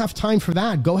you don't even have time for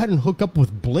that, go ahead and hook up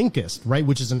with Blinkist, right,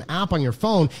 which is an app on your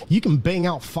phone. You can bang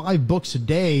out 5 books a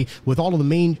day with all of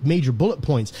the major bullet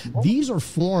points. These are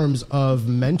forms of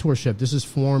mentorship. This is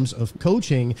forms of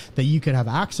coaching that you could have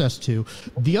access to.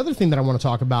 The other thing that I want to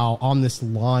talk about on this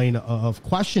line of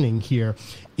questioning here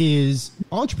is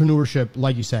entrepreneurship.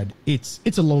 Like you said, it's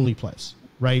a lonely place,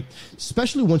 right?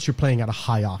 Especially once you're playing at a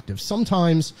high octave.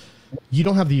 Sometimes you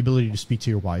don't have the ability to speak to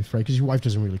your wife, right? Because your wife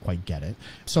doesn't really quite get it.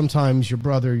 Sometimes your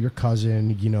brother, your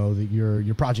cousin,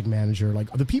 your project manager, like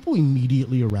the people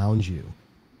immediately around you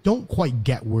don't quite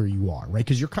get where you are, right?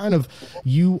 Because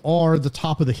you are the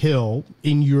top of the hill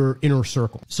in your inner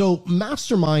circle. So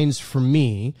masterminds for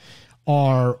me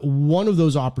are one of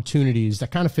those opportunities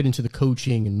that kind of fit into the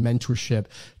coaching and mentorship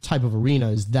type of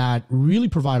arenas that really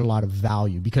provide a lot of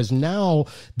value, because now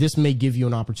this may give you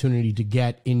an opportunity to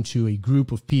get into a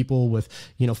group of people with,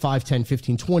 5, 10,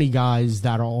 15, 20 guys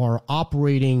that are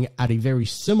operating at a very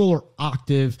similar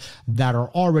octave, that are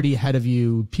already ahead of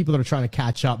you, people that are trying to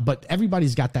catch up, but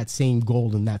everybody's got that same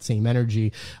goal and that same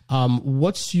energy.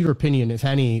 What's your opinion, if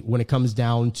any, when it comes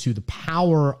down to the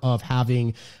power of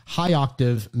having high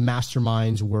octave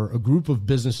masterminds where a group of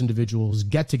business individuals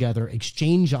get together,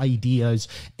 exchange ideas,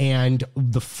 and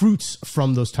the fruits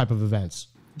from those type of events?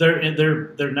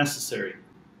 They're necessary.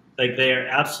 Like, they are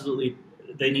absolutely,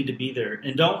 they need to be there.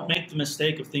 And don't make the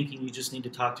mistake of thinking you just need to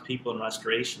talk to people in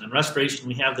restoration. In restoration,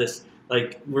 we have this,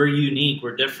 like, we're unique,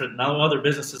 we're different. No other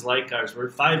businesses like ours. We're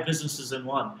 5 businesses in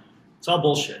one. It's all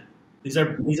bullshit. These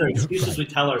are excuses we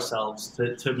tell ourselves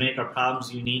to make our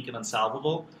problems unique and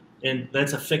unsolvable. And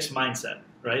that's a fixed mindset,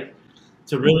 right?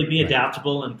 To really be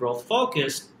adaptable and growth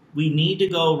focused, we need to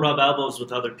go rub elbows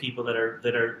with other people that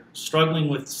are struggling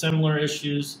with similar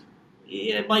issues.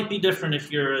 It might be different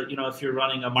if you're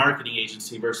running a marketing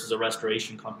agency versus a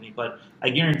restoration company, but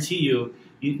I guarantee you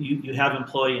have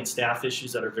employee and staff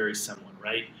issues that are very similar,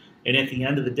 right? And at the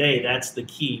end of the day, that's the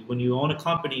key. When you own a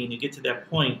company and you get to that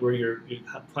point where you're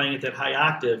playing at that high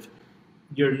octave,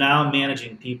 you're now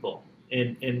managing people,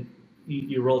 and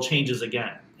your role changes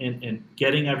again, and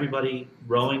getting everybody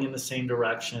rowing in the same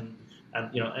direction,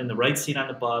 and in the right seat on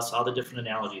the bus, all the different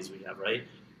analogies we have, right?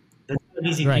 That's not an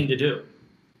easy thing to do.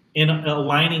 And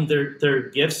aligning their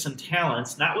gifts and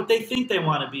talents, not what they think they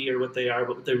want to be or what they are,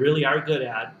 but what they really are good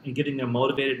at, and getting them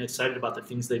motivated and excited about the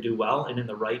things they do well and in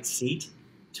the right seat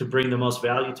to bring the most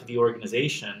value to the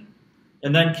organization,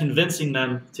 and then convincing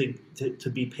them to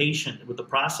be patient with the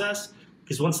process.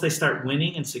 Because once they start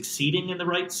winning and succeeding in the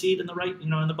right seat, in the right, in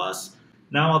the bus,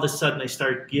 now all of a sudden they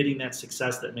start getting that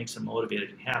success that makes them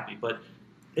motivated and happy. But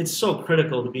it's so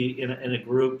critical to be in a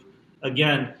group.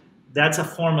 Again, that's a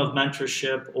form of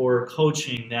mentorship or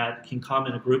coaching that can come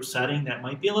in a group setting that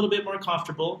might be a little bit more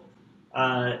comfortable,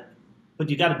 but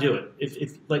you got to do it.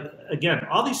 If like, again,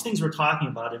 all these things we're talking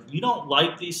about, if you don't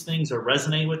like these things or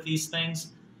resonate with these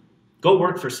things, go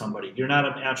work for somebody. You're not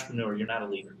an entrepreneur. You're not a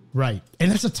leader. Right. And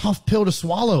that's a tough pill to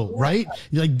swallow, right?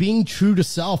 Like, being true to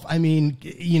self. I mean,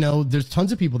 there's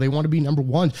tons of people, they want to be number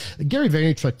one. Gary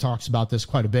Vaynerchuk talks about this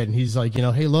quite a bit. And he's like,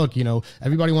 hey, look,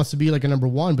 everybody wants to be like a number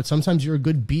one, but sometimes you're a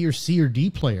good B or C or D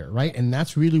player, right? And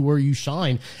that's really where you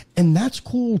shine. And that's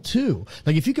cool too.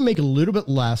 Like, if you can make a little bit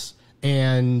less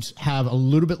and have a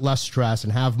little bit less stress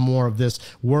and have more of this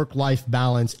work-life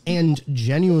balance, and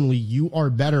genuinely you are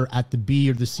better at the B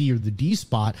or the C or the D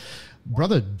spot,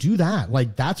 brother, do that.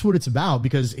 Like, that's what it's about.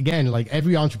 Because again, like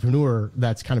every entrepreneur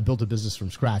that's kind of built a business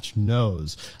from scratch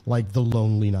knows like the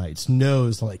lonely nights,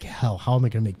 knows like, hell, how am I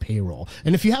going to make payroll?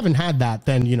 And if you haven't had that,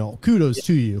 then, you know, kudos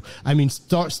to you. I mean,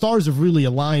 stars have really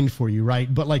aligned for you,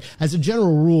 right? But like as a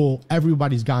general rule,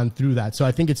 everybody's gone through that. So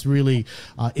I think it's really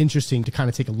interesting to kind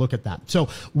of take a look at that. So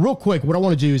real quick, what I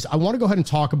want to do is I want to go ahead and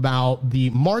talk about the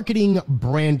marketing,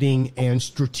 branding, and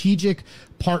strategic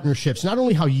partnerships, not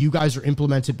only how you guys are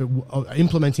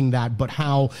implementing that, but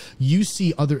how you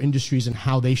see other industries and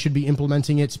how they should be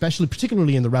implementing it,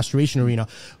 particularly in the restoration arena.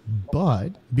 But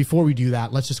before we do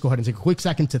that, let's just go ahead and take a quick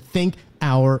second to thank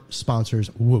our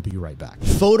sponsors. We'll be right back.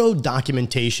 Photo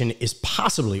documentation is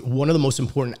possibly one of the most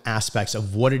important aspects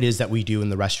of what it is that we do in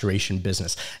the restoration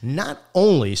business. Not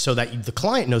only so that the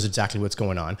client knows exactly what's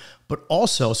going on, but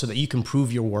also so that you can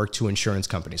prove your work to insurance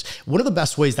companies. One of the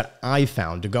best ways that I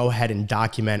found to go ahead and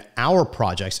document our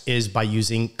projects is by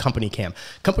using Company Cam.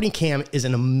 Company Cam is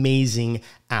an amazing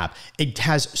app. It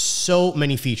has so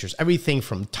many features, everything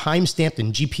from time-stamped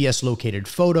and GPS located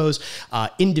photos,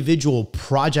 individual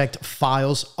project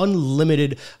files,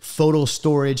 unlimited photo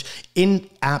storage,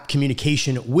 in-app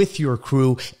communication with your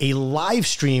crew, a live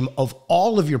stream of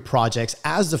all of your projects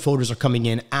as the photos are coming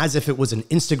in, as if it was an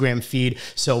Instagram feed.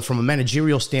 So from a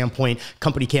managerial standpoint,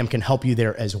 Company Cam can help you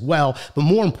there as well. But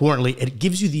more importantly, it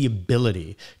gives you the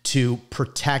ability to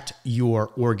protect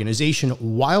your organization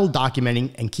while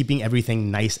documenting and keeping everything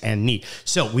nice and neat.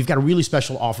 So we've got a really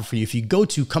special offer for you. If you go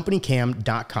to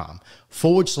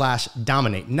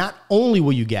companycam.com/dominate, not only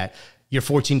will you get your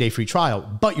 14-day free trial,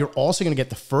 but you're also going to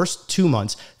get the first 2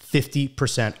 months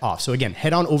 50% off. So again,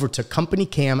 head on over to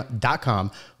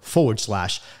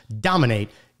companycam.com/dominate.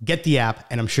 Get the app,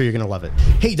 and I'm sure you're going to love it.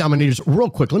 Hey, Dominators,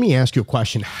 real quick, let me ask you a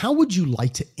question. How would you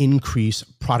like to increase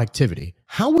productivity?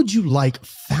 How would you like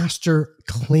faster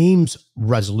claims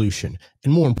resolution?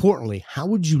 And more importantly, how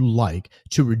would you like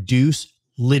to reduce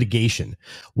litigation?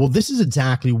 Well, this is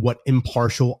exactly what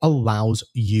Impartial allows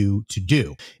you to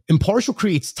do. Impartial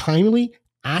creates timely,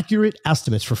 accurate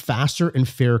estimates for faster and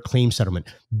fair claim settlement.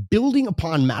 Building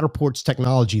upon Matterport's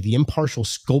technology, the Impartial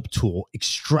Scope tool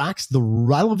extracts the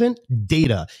relevant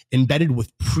data embedded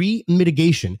with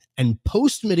pre-mitigation and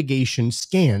post-mitigation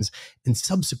scans and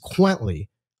subsequently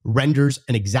renders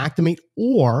an exactimate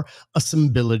or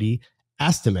assemblability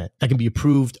estimate that can be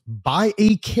approved by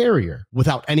a carrier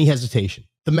without any hesitation.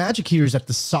 The magic here is that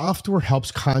the software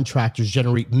helps contractors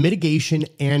generate mitigation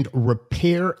and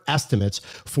repair estimates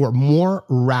for more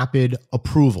rapid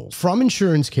approval from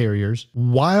insurance carriers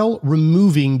while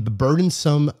removing the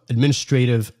burdensome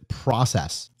administrative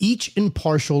process. Each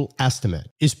Impartial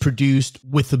estimate is produced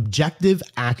with objective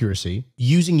accuracy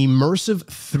using immersive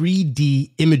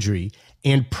 3D imagery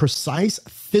and precise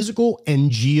physical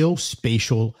and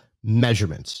geospatial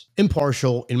measurements.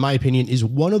 Impartial, in my opinion, is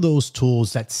one of those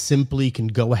tools that simply can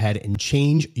go ahead and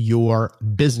change your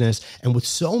business. And with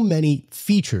so many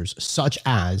features such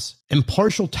as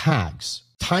Impartial tags,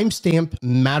 timestamp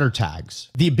matter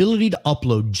tags, the ability to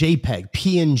upload JPEG,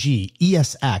 PNG,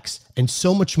 ESX, and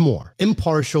so much more.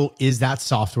 Impartial is that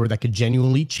software that could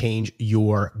genuinely change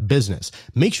your business.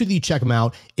 Make sure that you check them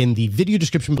out in the video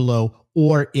description below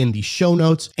or in the show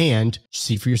notes and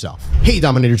see for yourself. Hey,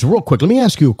 Dominators, real quick, let me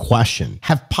ask you a question.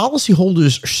 Have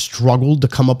policyholders struggled to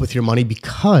come up with your money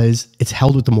because it's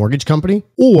held with the mortgage company?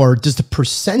 Or does the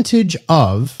percentage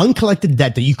of uncollected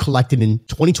debt that you collected in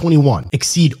 2021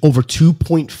 exceed over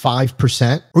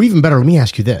 2.5%? Or even better, let me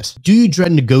ask you this. Do you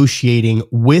dread negotiating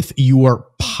with your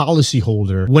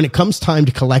policyholder when it comes time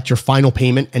to collect your final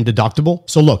payment and deductible?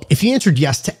 So look, if you answered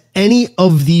yes to any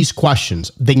of these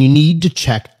questions, then you need to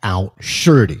check out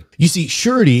Surety. You see,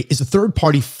 Surety is a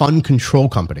third-party fund control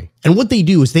company. And what they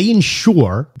do is they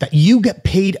ensure that you get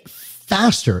paid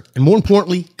faster and, more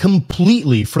importantly,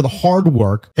 completely for the hard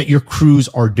work that your crews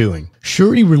are doing.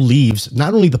 Surety relieves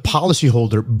not only the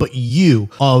policyholder, but you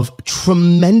of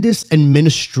tremendous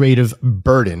administrative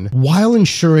burden while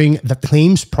ensuring the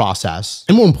claims process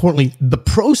and, more importantly, the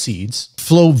proceeds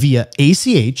flow via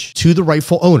ACH to the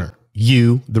rightful owner,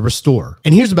 you, the restorer.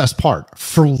 And here's the best part.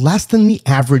 For less than the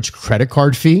average credit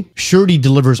card fee, Surety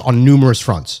delivers on numerous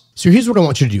fronts. So here's what I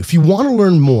want you to do. If you want to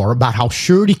learn more about how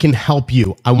Surety can help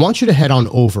you, I want you to head on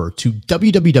over to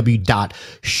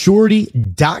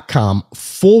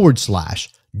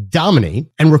www.surety.com/dominate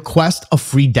and request a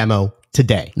free demo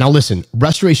today. Now listen,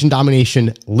 Restoration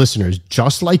Domination listeners,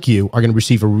 just like you, are going to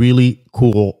receive a really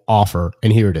cool offer.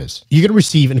 And here it is. You're going to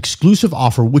receive an exclusive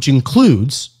offer, which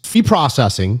includes free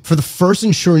processing for the first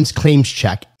insurance claims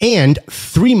check and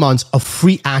 3 months of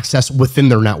free access within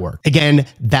their network. Again,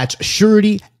 that's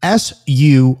Surety,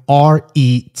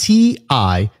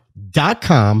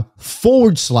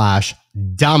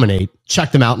 homee.com/dominate.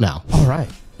 Check them out now. All right.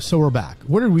 So we're back.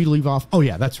 Where did we leave off? Oh,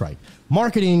 yeah, that's right.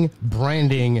 Marketing,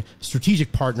 branding,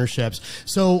 strategic partnerships.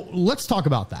 So let's talk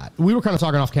about that. We were kind of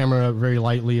talking off camera very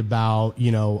lightly about,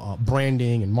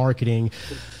 branding and marketing.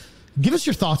 Give us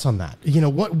your thoughts on that.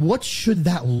 What should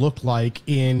that look like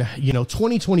in,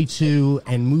 2022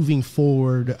 and moving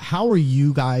forward? How are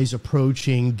you guys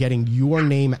approaching getting your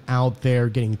name out there,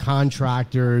 getting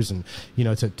contractors and,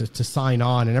 to sign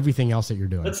on and everything else that you're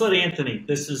doing? Let's let Anthony.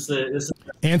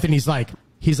 Anthony's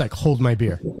he's like, hold my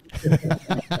beer.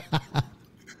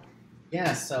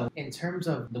 Yeah, so in terms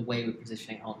of the way we're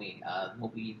positioning Homee,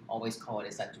 what we always call it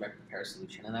is that direct repair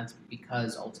solution. And that's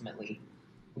because ultimately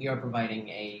we are providing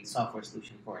a software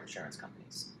solution for insurance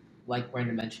companies. Like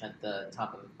Brandon mentioned at the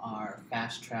top of our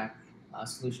fast track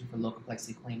solution for low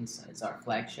complexity claims is our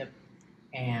flagship.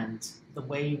 And the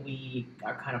way we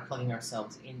are kind of plugging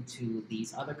ourselves into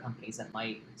these other companies that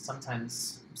might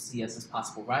sometimes see us as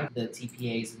possible rival, the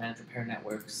TPAs, managed repair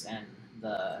networks, and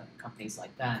the companies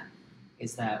like that,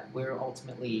 is that we're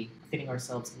ultimately fitting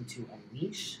ourselves into a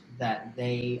niche that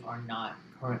they are not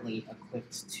currently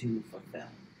equipped to fulfill.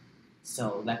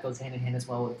 So that goes hand in hand as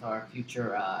well with our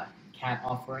future CAT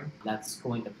offering. That's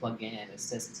going to plug in and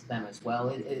assist them as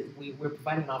well. We're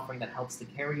providing an offering that helps the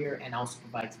carrier and also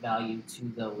provides value to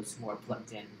those who are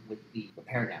plugged in with the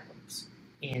repair networks.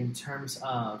 In terms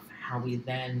of how we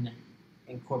then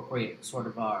incorporate sort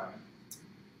of our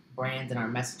brand and our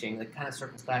messaging, that kind of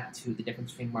circles back to the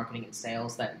difference between marketing and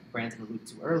sales that Brandon alluded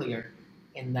to earlier,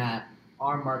 in that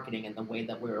our marketing and the way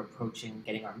that we're approaching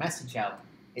getting our message out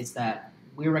is that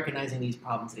we're recognizing these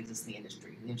problems that exist in the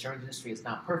industry. The insurance industry is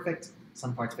not perfect.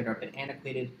 Some parts of it are a bit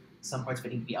antiquated. Some parts of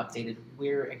it need to be updated.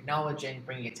 We're acknowledging,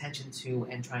 bringing attention to,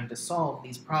 and trying to solve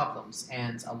these problems.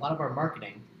 And a lot of our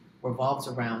marketing revolves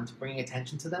around bringing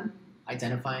attention to them,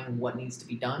 identifying what needs to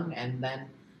be done, and then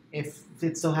if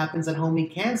it so happens that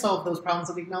Homee can solve those problems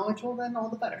that we acknowledge, well, then all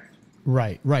the better.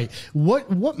 Right.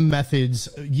 What methods,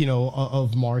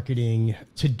 of marketing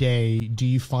today do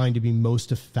you find to be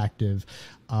most effective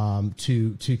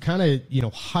to kind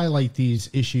of, highlight these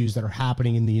issues that are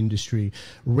happening in the industry,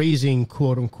 raising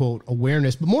quote unquote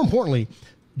awareness, but more importantly,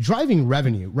 driving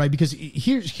revenue, right? Because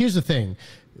here's the thing.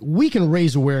 We can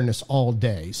raise awareness all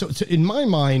day. So in my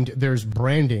mind, there's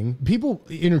branding. People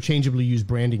interchangeably use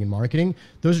branding and marketing.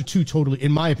 Those are two totally,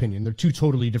 in my opinion, they're two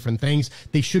totally different things.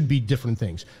 They should be different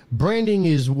things. Branding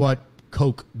is what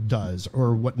Coke does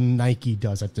or what Nike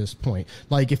does at this point.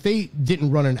 Like if they didn't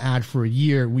run an ad for a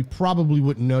year, we probably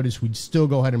wouldn't notice. We'd still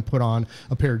go ahead and put on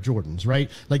a pair of Jordans,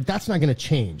 right? Like that's not going to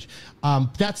change.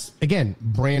 That's again,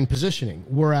 brand positioning.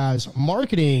 Whereas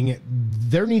marketing,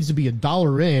 there needs to be a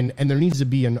dollar in and there needs to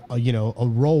be a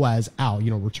ROAS out,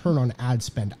 return on ad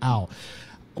spend out.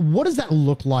 What does that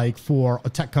look like for a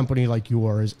tech company like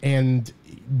yours? And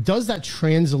does that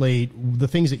translate the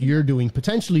things that you're doing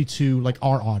potentially to like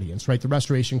our audience, right? The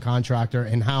restoration contractor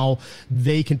and how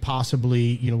they can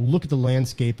possibly, look at the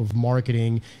landscape of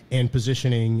marketing and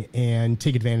positioning and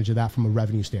take advantage of that from a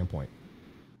revenue standpoint.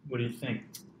 What do you think?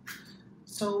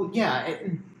 So yeah,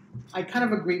 I kind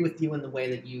of agree with you in the way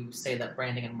that you say that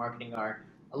branding and marketing are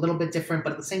a little bit different,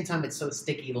 but at the same time, it's so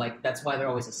sticky. Like that's why they're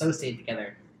always associated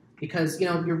together. Because,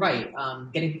 you're right,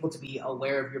 getting people to be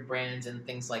aware of your brand and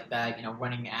things like that,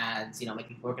 running ads, making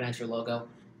people recognize your logo,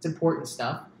 it's important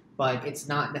stuff, but it's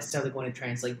not necessarily going to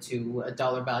translate to a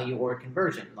dollar value or a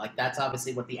conversion. Like, that's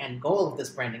obviously what the end goal of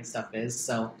this branding stuff is.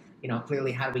 So,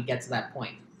 clearly, how do we get to that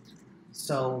point?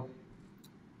 So,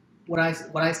 what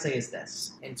I say is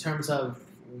this, in terms of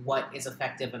what is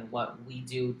effective and what we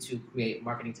do to create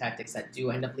marketing tactics that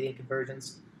do end up leading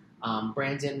conversions,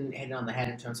 Brandon hit it on the head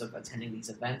in terms of attending these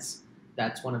events.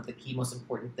 That's one of the key, most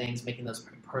important things, making those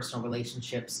personal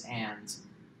relationships and,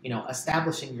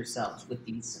 establishing yourselves with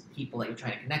these people that you're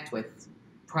trying to connect with.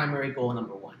 Primary goal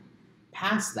number one.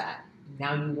 Past that,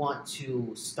 now you want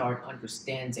to start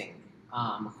understanding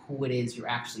who it is you're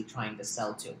actually trying to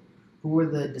sell to. Who are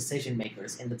the decision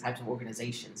makers in the types of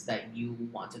organizations that you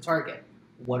want to target?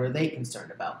 What are they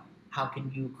concerned about? How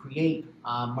can you create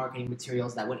marketing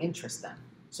materials that would interest them?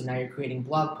 So now you're creating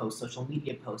blog posts, social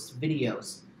media posts,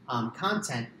 videos,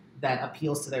 content that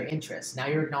appeals to their interests. Now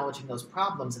you're acknowledging those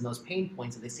problems and those pain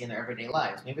points that they see in their everyday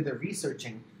lives. Maybe they're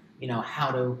researching,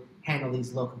 how to handle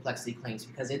these low complexity claims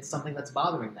because it's something that's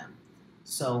bothering them.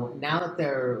 So now that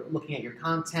they're looking at your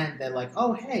content, they're like,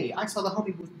 oh, hey, I saw the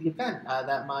Homee booth at the event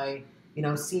that my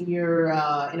senior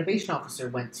innovation officer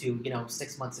went to,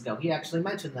 6 months ago. He actually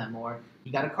mentioned them, or he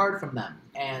got a card from them,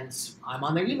 and I'm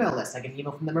on their email list. I get an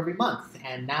email from them every month,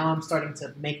 and now I'm starting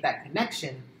to make that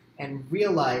connection and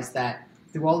realize that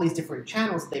through all these different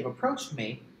channels they've approached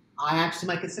me, I actually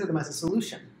might consider them as a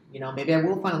solution. Maybe I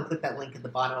will finally click that link at the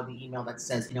bottom of the email that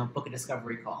says, book a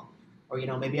discovery call. Or,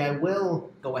 maybe I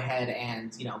will go ahead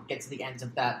and, get to the end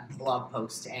of that blog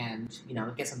post and,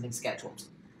 get something scheduled.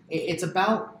 It's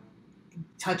about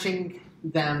touching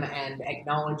them and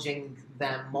acknowledging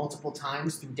them multiple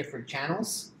times through different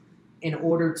channels in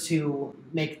order to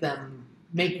make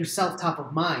yourself top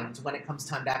of mind when it comes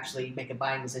time to actually make a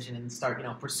buying decision and start,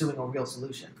 pursuing a real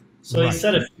solution. So he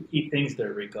said a few key things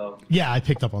there, Rico. Yeah, I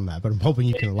picked up on that, but I'm hoping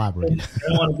you can elaborate. I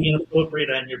don't want to be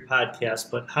inappropriate on your podcast,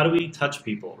 but how do we touch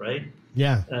people, right?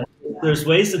 Yeah. There's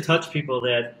ways to touch people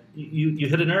that you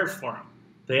hit a nerve for them.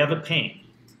 They have a pain,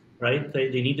 right? They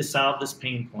need to solve this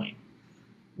pain point.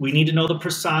 We need to know the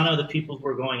persona of the people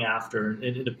we're going after.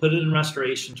 And to put it in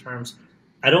restoration terms,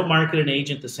 I don't market an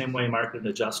agent the same way I market an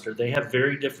adjuster. They have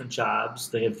very different jobs.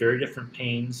 They have very different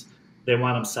pains. They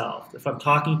want them solved. If I'm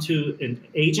talking to an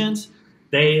agent,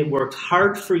 they worked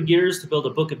hard for years to build a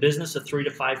book of business of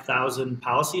 3,000 to 5,000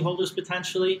 policyholders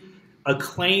potentially. A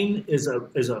claim is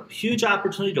a huge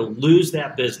opportunity to lose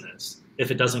that business if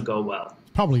it doesn't go well.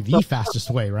 Probably the fastest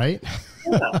way, right?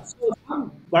 Yeah. So if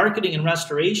I'm marketing and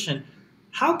restoration,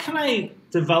 how can I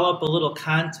develop a little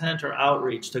content or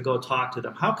outreach to go talk to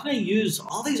them? How can I use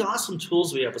all these awesome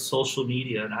tools we have with social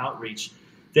media and outreach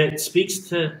that speaks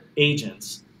to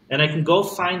agents? And I can go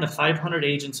find the 500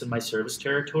 agents in my service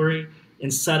territory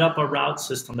and set up a route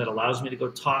system that allows me to go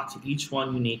talk to each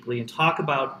one uniquely and talk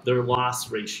about their loss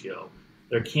ratio,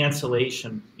 their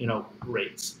cancellation,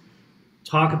 rates.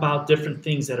 Talk about different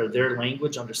things that are their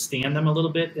language, understand them a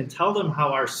little bit, and tell them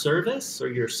how our service or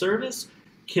your service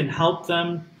can help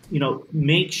them,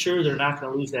 make sure they're not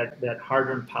going to lose that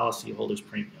hard-earned policyholder's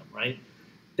premium, right?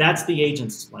 That's the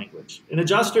agent's language. An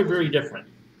adjuster, very different.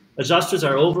 Adjusters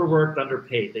are overworked,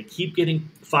 underpaid. They keep getting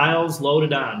files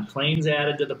loaded on, claims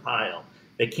added to the pile.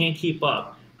 They can't keep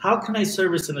up. How can I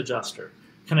service an adjuster?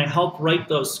 Can I help write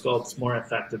those scopes more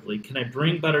effectively? Can I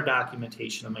bring better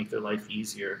documentation to make their life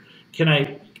easier? Can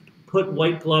I put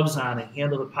white gloves on and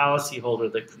handle the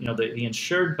policyholder, the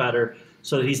insured better,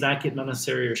 so that he's not getting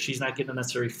unnecessary or she's not getting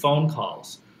unnecessary phone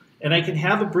calls? And I can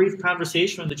have a brief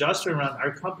conversation with the adjuster around,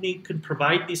 our company could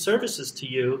provide these services to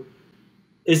you.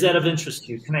 Is that of interest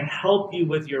to you? Can I help you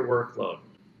with your workload?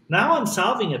 Now I'm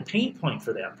solving a pain point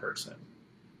for that person.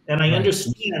 And I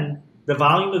understand the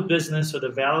volume of business or the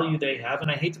value they have.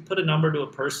 And I hate to put a number to a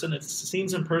person. It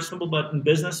seems impersonable, but in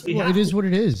business, it is what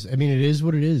it is. I mean, it is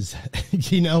what it is.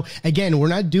 Again, we're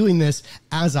not doing this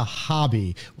as a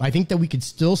hobby. I think that we could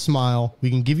still smile. We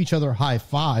can give each other high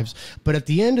fives. But at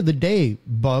the end of the day,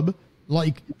 bub,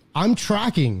 I'm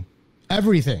tracking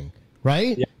everything.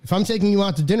 Right? Yeah. If I'm taking you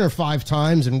out to dinner 5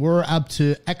 times and we're up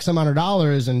to X amount of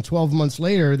dollars and 12 months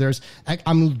later,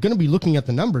 I'm going to be looking at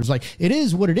the numbers. It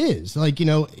is what it is.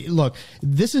 Look,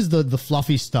 this is the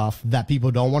fluffy stuff that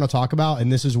people don't want to talk about.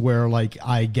 And this is where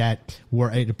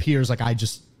where it appears like I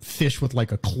just fish with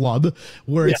a club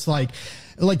where it's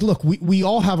look, we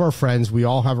all have our friends. We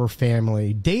all have our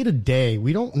family. Day to day,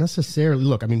 we don't necessarily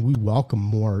we welcome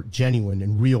more genuine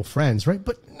and real friends, right?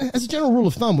 But as a general rule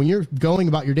of thumb, when you're going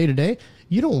about your day to day,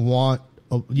 you don't want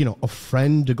a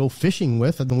friend to go fishing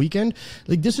with at the weekend.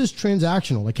 This is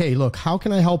transactional. Hey, look, how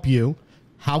can I help you?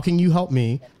 How can you help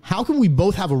me? How can we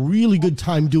both have a really good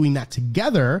time doing that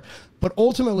together? But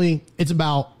ultimately, it's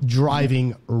about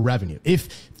driving revenue. If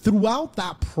throughout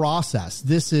that process,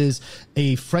 this is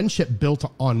a friendship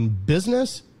built on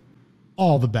business,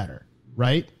 all the better,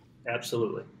 right?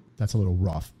 Absolutely. That's a little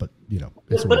rough, but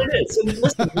it's but it is. And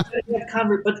listen,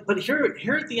 but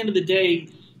here at the end of the day,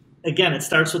 again, it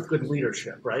starts with good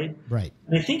leadership, right? Right.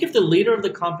 And I think if the leader of the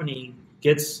company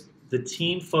gets the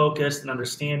team focused and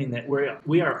understanding that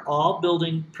we are all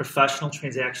building professional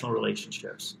transactional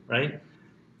relationships, right?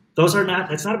 That's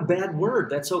not a bad word.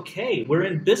 That's okay. We're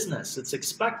in business. It's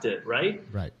expected, right?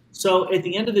 Right. So at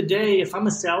the end of the day, if I'm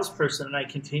a salesperson and I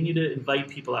continue to invite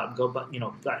people out and go,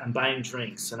 I'm buying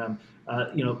drinks and I'm,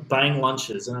 buying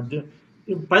lunches and I'm doing,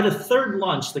 by the third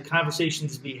lunch, the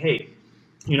conversations be, hey,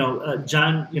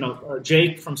 John,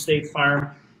 Jake from State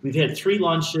Farm, we've had 3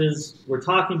 lunches. We're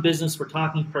talking business. We're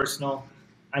talking personal.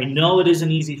 I know it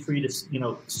isn't easy for you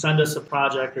to, send us a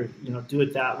project or, do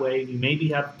it that way. You maybe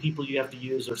have people you have to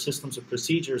use or systems or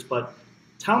procedures, but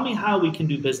tell me how we can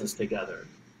do business together.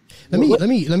 Let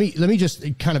me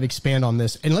just kind of expand on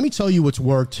this, and let me tell you what's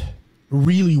worked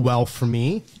really well for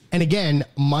me. And again,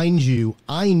 mind you,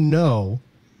 I know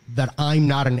that I'm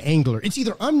not an angler. It's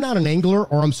either I'm not an angler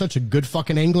or I'm such a good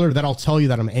fucking angler that I'll tell you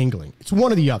that I'm angling. It's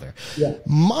one or the other. Yeah.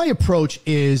 My approach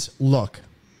is, look,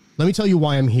 let me tell you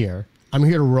why I'm here. I'm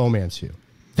here to romance you.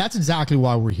 That's exactly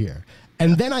why we're here.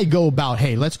 And then I go about,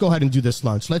 hey, let's go ahead and do this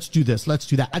lunch. Let's do this. Let's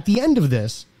do that. At the end of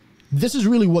this is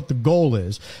really what the goal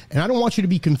is. And I don't want you to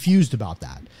be confused about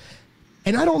that.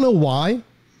 And I don't know why,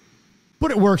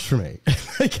 but it works for me.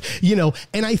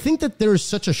 And I think that there's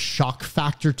such a shock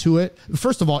factor to it.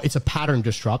 First of all, it's a pattern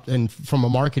disrupt. And from a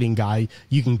marketing guy,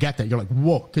 you can get that. You're like,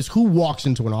 whoa, because who walks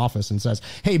into an office and says,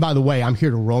 hey, by the way, I'm here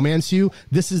to romance you.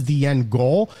 This is the end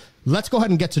goal. Let's go ahead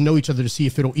and get to know each other to see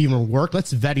if it'll even work.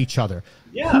 Let's vet each other.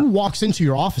 Yeah. Who walks into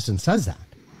your office and says that?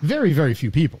 Very, very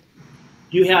few people.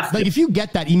 You have to. Like, if you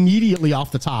get that immediately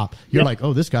off the top, you're like,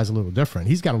 oh, this guy's a little different.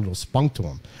 He's got a little spunk to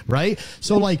him, right?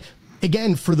 So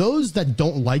again, for those that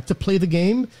don't like to play the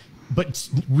game, but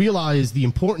realize the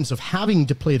importance of having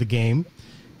to play the game,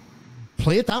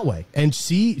 play it that way and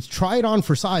try it on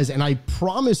for size. And I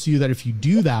promise you that if you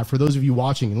do that, for those of you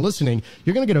watching and listening,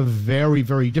 you're going to get a very,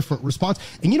 very different response.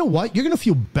 And you know what? You're going to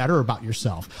feel better about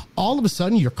yourself. All of a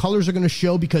sudden, your colors are going to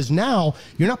show, because now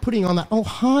you're not putting on that, oh,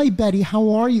 hi, Betty, how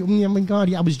are you? Oh my God,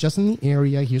 yeah, I was just in the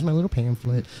area. Here's my little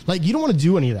pamphlet. Like, you don't want to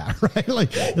do any of that,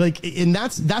 right? And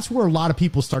that's where a lot of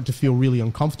people start to feel really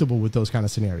uncomfortable with those kind of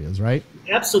scenarios, right?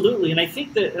 Absolutely. And I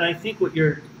think what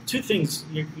you're, two things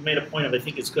you made a point of, I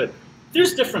think is good.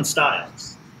 There's different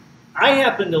styles. I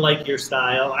happen to like your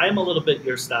style. I'm a little bit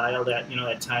your style that,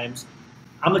 at times.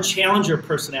 I'm a challenger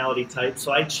personality type,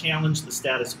 so I challenge the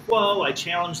status quo. I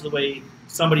challenge the way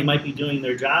somebody might be doing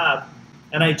their job,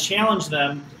 and I challenge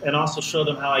them and also show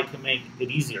them how I can make it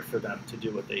easier for them to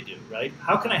do what they do, right?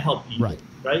 How can I help you,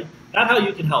 right? Not how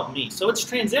you can help me. So it's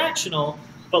transactional,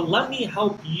 but let me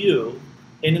help you.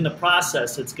 And in the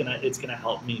process, it's gonna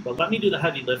help me. But let me do the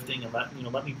heavy lifting and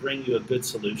let me bring you a good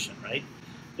solution, right?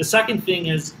 The second thing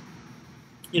is,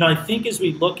 I think as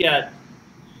we look at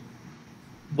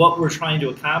what we're trying to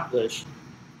accomplish,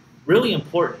 really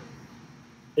important.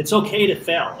 It's okay to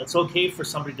fail. It's okay for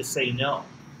somebody to say no.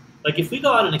 Like, if we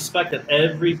go out and expect that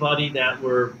everybody that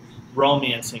we're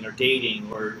romancing or dating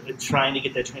or trying to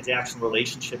get that transactional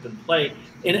relationship in play.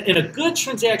 In a good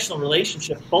transactional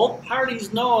relationship, both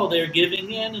parties know they're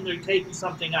giving in and they're taking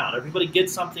something out. Everybody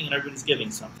gets something and everybody's giving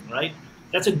something, right?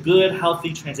 That's a good,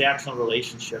 healthy transactional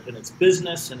relationship, and it's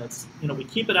business, and it's, we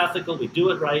keep it ethical, we do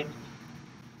it right,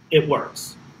 it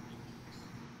works.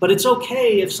 But it's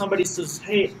okay if somebody says,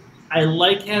 hey, I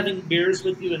like having beers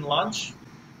with you and lunch,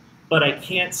 but I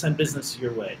can't send business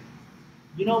your way.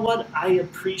 You know what? I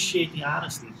appreciate the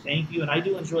honesty. Thank you. And I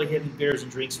do enjoy having beers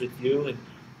and drinks with you. And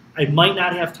I might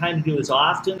not have time to do it as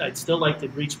often. I'd still like to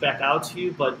reach back out to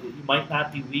you, but it might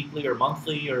not be weekly or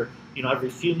monthly or, every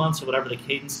few months or whatever the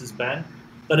cadence has been.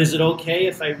 But is it okay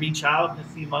if I reach out in a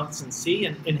few months and see?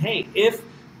 And hey, if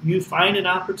you find an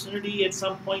opportunity at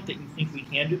some point that you think we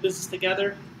can do business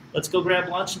together, let's go grab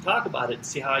lunch and talk about it and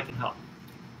see how I can help.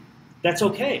 That's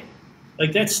okay.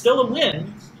 Like, that's still a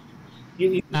win.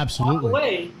 You Absolutely. Walk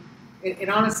away. It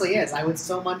honestly is. I would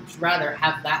so much rather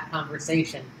have that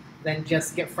conversation than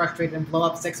just get frustrated and blow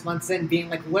up 6 months in, being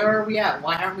like, where are we at?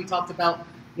 Why haven't we talked about,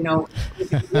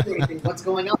 what's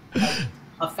going on?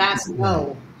 A fast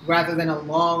no rather than a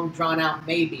long, drawn-out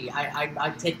maybe.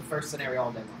 I'd take the first scenario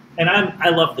all day long. And I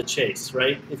love the chase,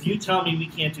 right? If you tell me we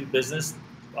can't do business,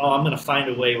 I'm going to find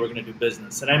a way we're going to do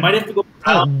business. And I might have to go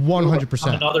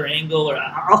 100%. another angle, or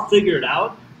I'll figure it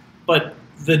out. But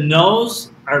the no's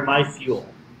are my fuel.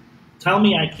 Tell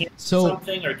me I can't do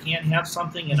something or can't have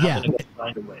something, and I'm going to go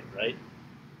find a way, right?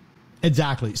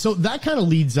 Exactly. So that kind of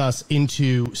leads us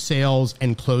into sales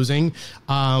and closing.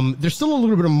 There's still a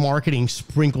little bit of marketing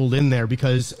sprinkled in there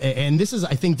because, and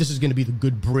I think this is going to be the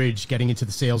good bridge getting into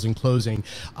the sales and closing.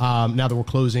 Now that we're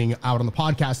closing out on the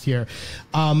podcast here,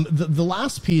 the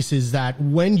last piece is that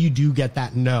when you do get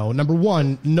that no, number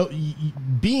one,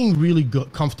 being really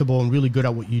good, comfortable and really good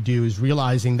at what you do is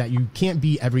realizing that you can't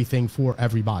be everything for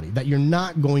everybody, that you're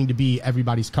not going to be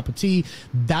everybody's cup of tea.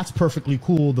 That's perfectly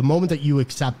cool. The moment that you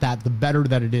accept that, the better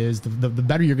that it is, the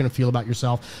better you're going to feel about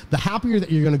yourself, the happier that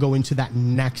you're going to go into that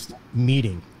next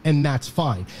meeting. And that's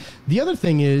fine. The other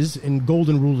thing is, in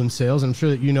golden rule in sales, I'm sure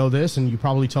that you know this and you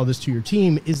probably tell this to your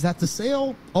team, is that the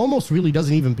sale almost really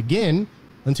doesn't even begin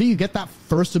until you get that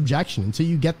first objection, until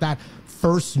you get that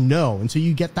first no, until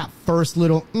you get that first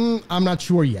little, I'm not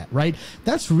sure yet, right?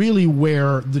 That's really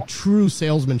where the true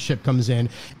salesmanship comes in,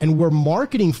 and where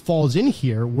marketing falls in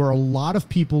here, where a lot of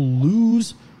people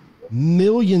lose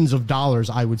millions of dollars,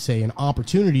 I would say, in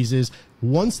opportunities, is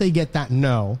once they get that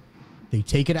no, they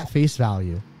take it at face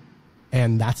value,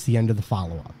 and that's the end of the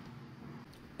follow-up.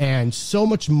 And so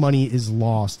much money is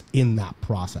lost in that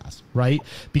process, right?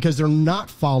 Because they're not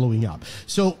following up.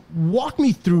 So walk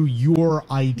me through your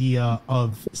idea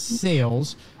of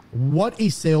sales what a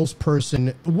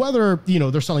salesperson, whether,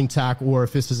 they're selling tech or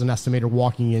if this is an estimator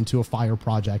walking into a fire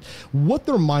project, what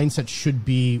their mindset should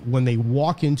be when they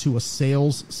walk into a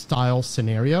sales style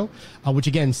scenario, which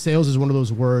again, sales is one of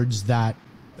those words that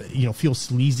feel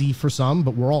sleazy for some,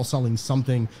 but we're all selling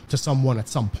something to someone at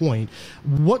some point.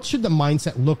 What should the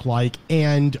mindset look like,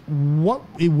 and what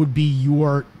it would be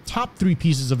your top 3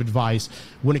 pieces of advice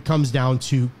when it comes down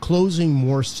to closing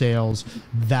more sales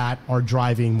that are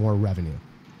driving more revenue?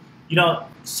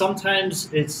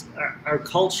 Sometimes it's our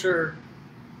culture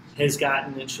has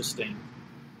gotten interesting.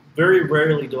 Very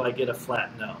rarely do I get a flat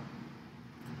no,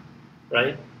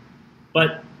 right?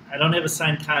 But I don't have a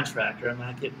signed contract, or I'm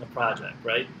not getting the project,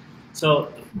 right?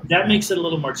 So that makes it a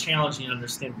little more challenging to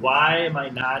understand, why am I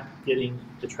not getting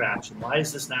the traction? Why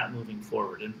is this not moving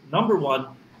forward? And number one,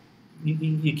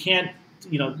 you can't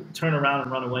turn around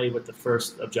and run away with the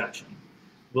first objection.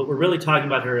 What we're really talking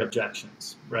about here are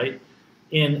objections, right?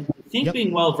 And I think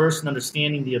being well versed in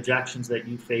understanding the objections that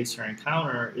you face or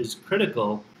encounter is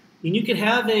critical. And you could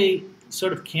have a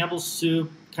sort of Campbell's soup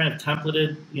kind of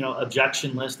templated,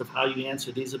 objection list of how you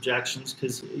answer these objections,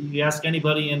 because you ask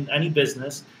anybody in any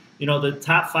business, the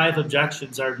top 5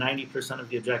 objections are 90% of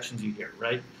the objections you hear,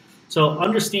 right? So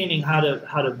understanding how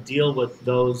to deal with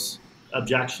those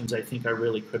objections, I think, are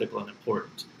really critical and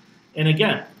important. And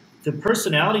again, the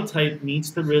personality type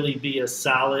needs to really be a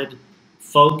solid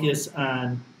focus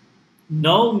on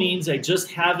no means I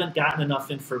just haven't gotten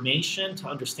enough information to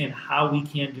understand how we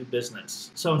can do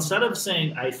business. So instead of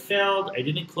saying I failed, I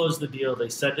didn't close the deal, they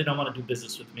said they don't want to do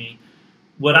business with me,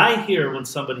 what I hear when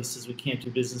somebody says we can't do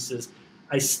business is,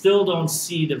 I still don't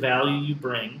see the value you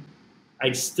bring.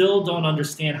 I still don't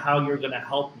understand how you're going to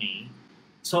help me.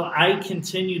 So I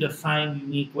continue to find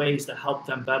unique ways to help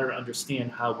them better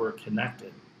understand how we're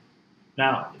connected.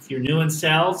 Now, if you're new in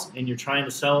sales and you're trying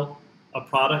to sell a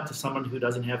product to someone who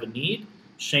doesn't have a need,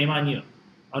 shame on you.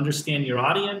 Understand your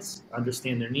audience,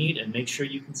 understand their need, and make sure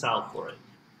you can solve for it.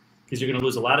 Because you're going to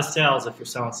lose a lot of sales if you're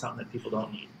selling something that people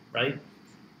don't need, right?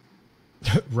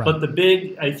 Right. But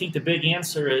I think the big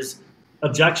answer is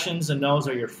objections and no's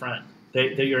are your friend.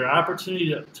 They're your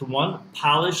opportunity to one,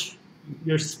 polish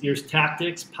your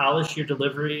tactics, polish your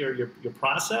delivery or your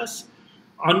process.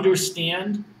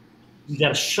 Understand you got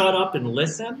to shut up and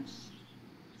listen.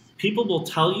 People will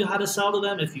tell you how to sell to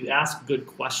them if you ask good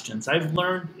questions. I've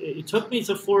learned, it took me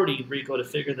to 40, Rico, to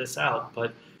figure this out,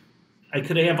 but I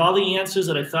could have all the answers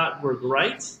that I thought were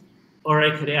right, or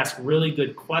I could ask really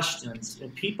good questions,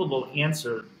 and people will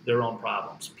answer their own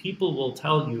problems. People will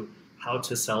tell you how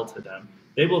to sell to them.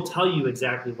 They will tell you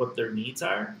exactly what their needs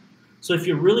are. So if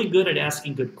you're really good at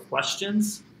asking good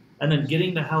questions and then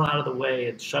getting the hell out of the way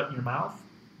and shutting your mouth,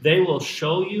 they will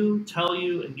show you, tell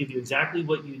you, and give you exactly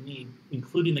what you need,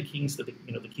 including the keys to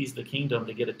the kingdom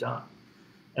to get it done.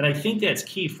 And I think that's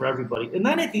key for everybody. And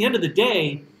then at the end of the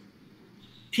day,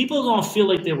 people don't feel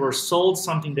like they were sold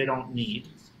something they don't need.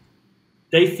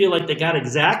 They feel like they got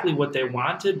exactly what they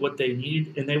wanted, what they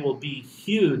needed, and they will be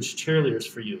huge cheerleaders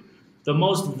for you. The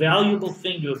most valuable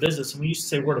thing to a business, and we used to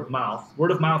say word of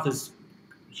mouth is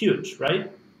huge,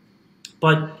 right?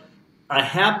 But a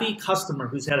happy customer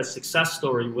who's had a success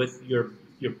story with your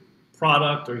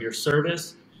product or your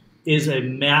service is a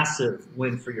massive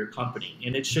win for your company.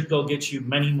 And it should go get you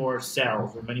many more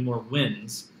sales or many more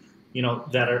wins,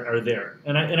 that are there.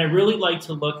 And I really like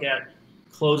to look at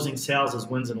closing sales as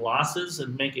wins and losses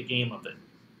and make a game of it.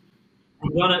 We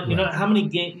want to, how many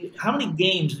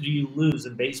games do you lose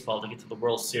in baseball to get to the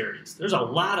World Series? There's a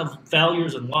lot of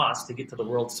failures and loss to get to the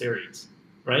World Series,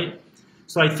 right?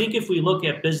 So I think if we look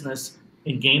at business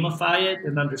and gamify it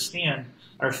and understand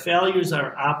our failures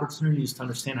are opportunities to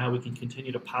understand how we can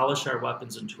continue to polish our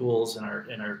weapons and tools and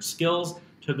our skills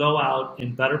to go out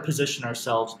and better position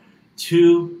ourselves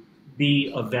to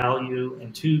be of value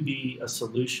and to be a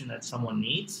solution that someone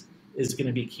needs is going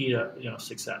to be key to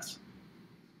success.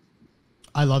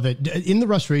 I love it. In the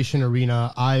restoration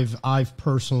arena, I've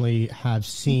personally have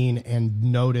seen and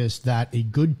noticed that a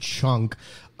good chunk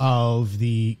of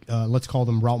the let's call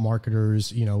them route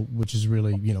marketers, which is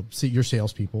really your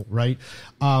salespeople, right?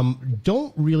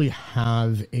 Don't really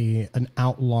have an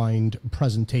outlined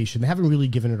presentation. They haven't really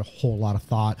given it a whole lot of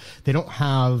thought. They don't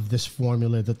have this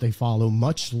formula that they follow.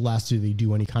 Much less do they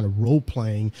do any kind of role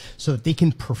playing so that they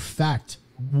can perfect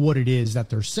what it is that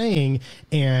they're saying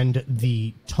and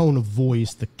the tone of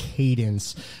voice, the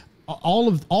cadence, all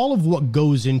of what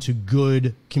goes into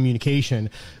good communication.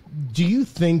 Do you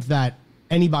think that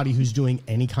anybody who's doing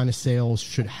any kind of sales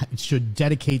should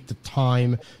dedicate the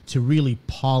time to really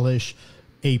polish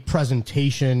a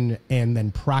presentation and then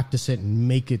practice it and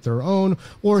make it their own,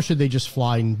 or should they just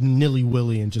fly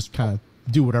nilly-willy and just kind of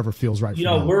do whatever feels right. You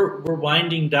know, we're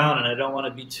winding down, and I don't want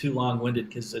to be too long-winded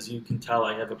because, as you can tell,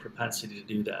 I have a propensity to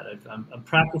do that. I'm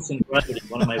practicing brevity.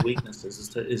 One of my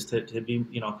weaknesses is to be,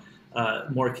 you know,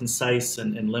 more concise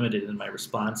and limited in my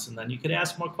response, and then you could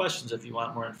ask more questions if you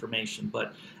want more information.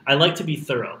 But I like to be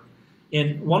thorough.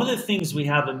 And one of the things we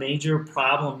have a major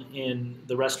problem in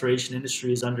the restoration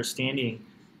industry is understanding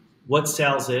what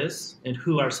sales is and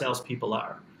who our salespeople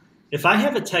are. If I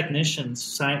have a technician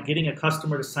getting a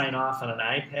customer to sign off on an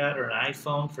iPad or an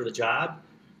iPhone for the job,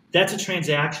 that's a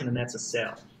transaction and that's a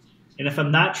sale. And if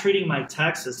I'm not treating my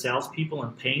techs as salespeople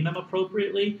and paying them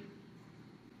appropriately,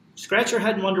 scratch your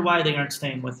head and wonder why they aren't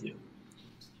staying with you,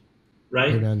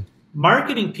 right? Amen.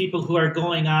 Marketing people who are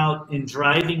going out and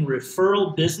driving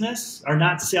referral business are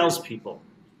not salespeople.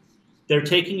 They're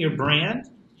taking your brand,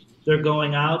 they're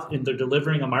going out and they're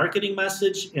delivering a marketing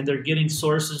message, and they're getting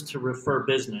sources to refer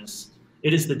business.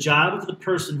 It is the job of the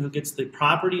person who gets the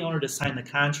property owner to sign the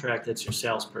contract that's your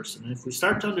salesperson. And if we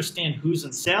start to understand who's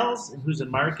in sales and who's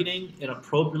in marketing and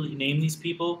appropriately name these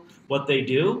people, what they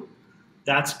do,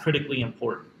 that's critically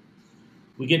important.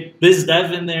 We get biz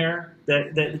dev in there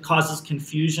that causes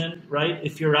confusion, right?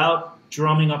 If you're out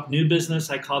drumming up new business,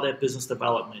 I call that business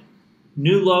development.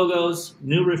 New logos,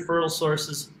 new referral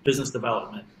sources, business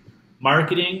development.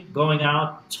 Marketing, going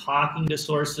out, talking to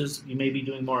sources, you may be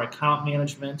doing more account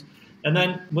management. And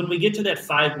then when we get to that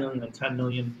 5 million and 10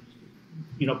 million,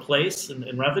 you know, place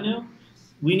in revenue,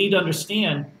 we need to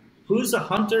understand who's a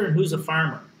hunter and who's a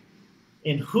farmer,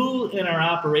 and who in our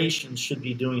operations should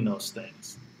be doing those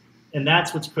things. And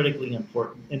that's what's critically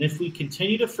important. And if we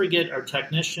continue to forget our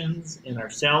technicians and our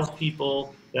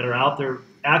salespeople that are out there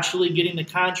actually getting the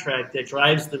contract that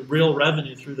drives the real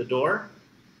revenue through the door,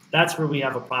 that's where we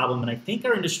have a problem. And I think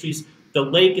our industries, the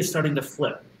lake is starting to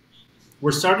flip.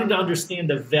 We're starting to understand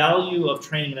the value of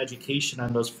training and education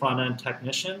on those front-end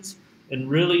technicians, and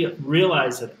really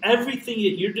realize that everything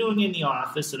that you're doing in the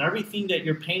office and everything that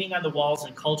you're painting on the walls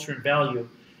in culture and value,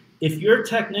 if your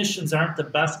technicians aren't the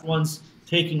best ones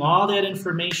taking all that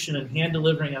information and hand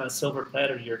delivering on a silver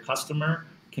platter to your customer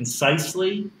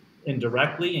concisely and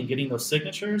directly and getting those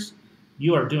signatures,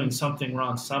 you are doing something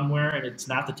wrong somewhere, and it's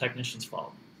not the technician's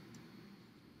fault.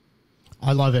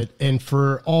 I love it. And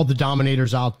for all the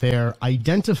dominators out there,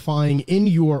 identifying in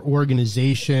your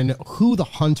organization who the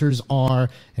hunters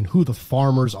are and who the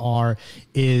farmers are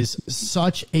is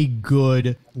such a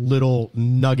good little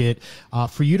nugget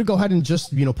for you to go ahead and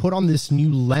just, you know, put on this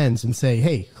new lens and say,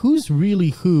 hey, who's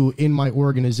really who in my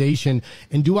organization?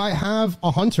 And do I have a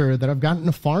hunter that I've got in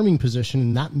a farming position,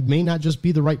 and that may not just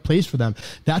be the right place for them?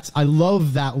 I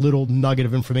love that little nugget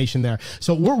of information there.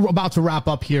 So we're about to wrap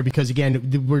up here because, again,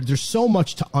 there's so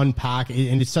much to unpack,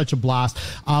 and it's such a blast.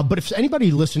 But if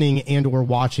anybody listening and or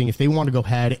watching, if they want to go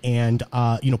ahead and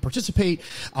you know, participate,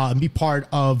 be part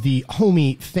of the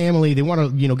Homee family, they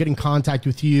want to, you know, get in contact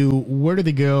with you, where do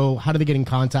they go? How do they get in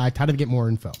contact? How do they get more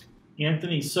info?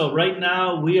 Anthony, so right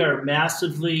now we are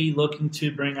massively looking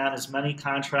to bring on as many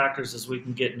contractors as we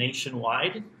can get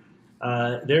nationwide.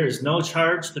 There is no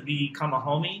charge to become a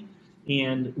Homee,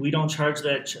 and we don't charge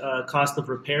that cost of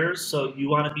repairs. So you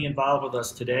want to be involved with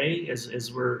us today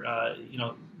as we're you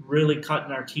know, really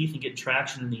cutting our teeth and getting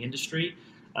traction in the industry.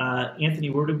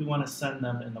 Anthony, where do we want to send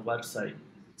them in the website?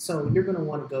 So you're going to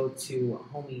want to go to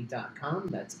homee.com.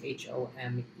 That's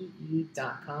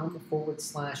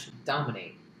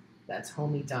HOMEE.com/dominate. That's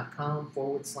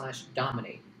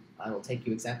homee.com/dominate. It'll take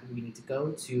you exactly where you need to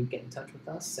go to get in touch with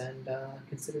us and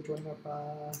consider joining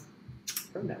our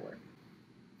firm network.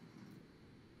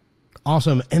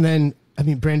 Awesome. And then, I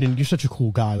mean, Brandon, you're such a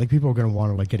cool guy. Like, people are going to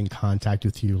want to, like, get in contact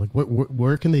with you. Like,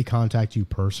 where can they contact you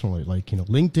personally? Like, you know,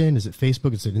 LinkedIn? Is it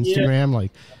Facebook? Is it Instagram? Yeah.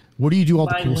 Like, what do you do all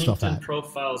the cool stuff at? My LinkedIn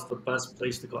profile is the best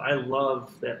place to go. I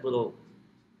love that little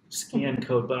scan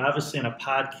code, but obviously in a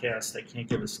podcast, I can't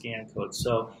give a scan code.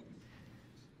 So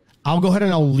I'll go ahead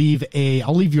and I'll leave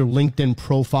your LinkedIn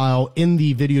profile in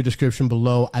the video description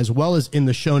below, as well as in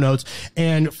the show notes.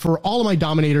 And for all of my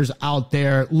dominators out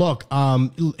there, look,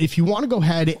 if you want to go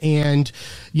ahead and,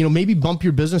 you know, maybe bump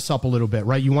your business up a little bit,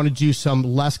 right? You want to do some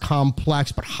less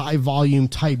complex but high volume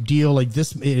type deal like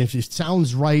this. If it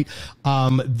sounds right,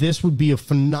 this would be a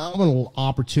phenomenal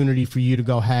opportunity for you to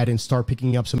go ahead and start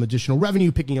picking up some additional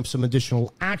revenue, picking up some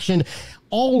additional action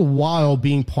all while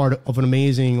being part of an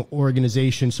amazing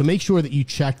organization. So make sure that you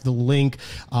check the link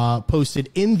posted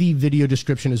in the video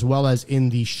description as well as in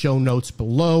the show notes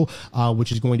below,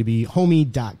 which is going to be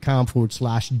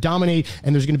homee.com/dominate.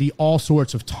 And there's going to be all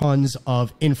sorts of tons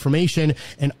of information.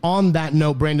 And on that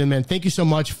note, Brandon, man, thank you so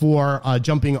much for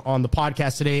jumping on the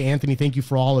podcast today. Anthony, thank you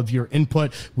for all of your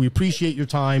input. We appreciate your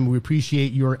time. We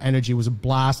appreciate your energy. It was a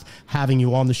blast having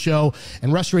you on the show.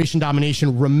 And Restoration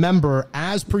Domination, remember,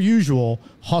 as per usual,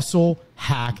 hustle,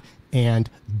 hack, and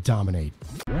dominate.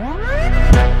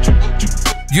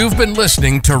 You've been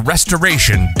listening to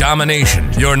Restoration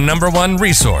Domination, your #1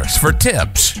 resource for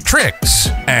tips, tricks,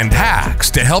 and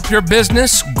hacks to help your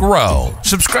business grow.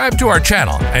 Subscribe to our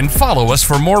channel and follow us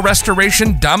for more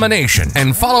Restoration Domination.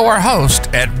 And follow our host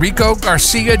at Rico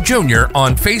Garcia Jr.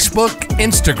 on Facebook,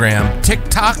 Instagram,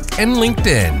 TikTok, and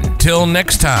LinkedIn. Till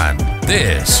next time,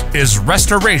 this is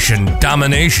Restoration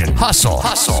Domination. Hustle,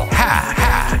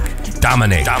 hack,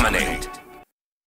 dominate.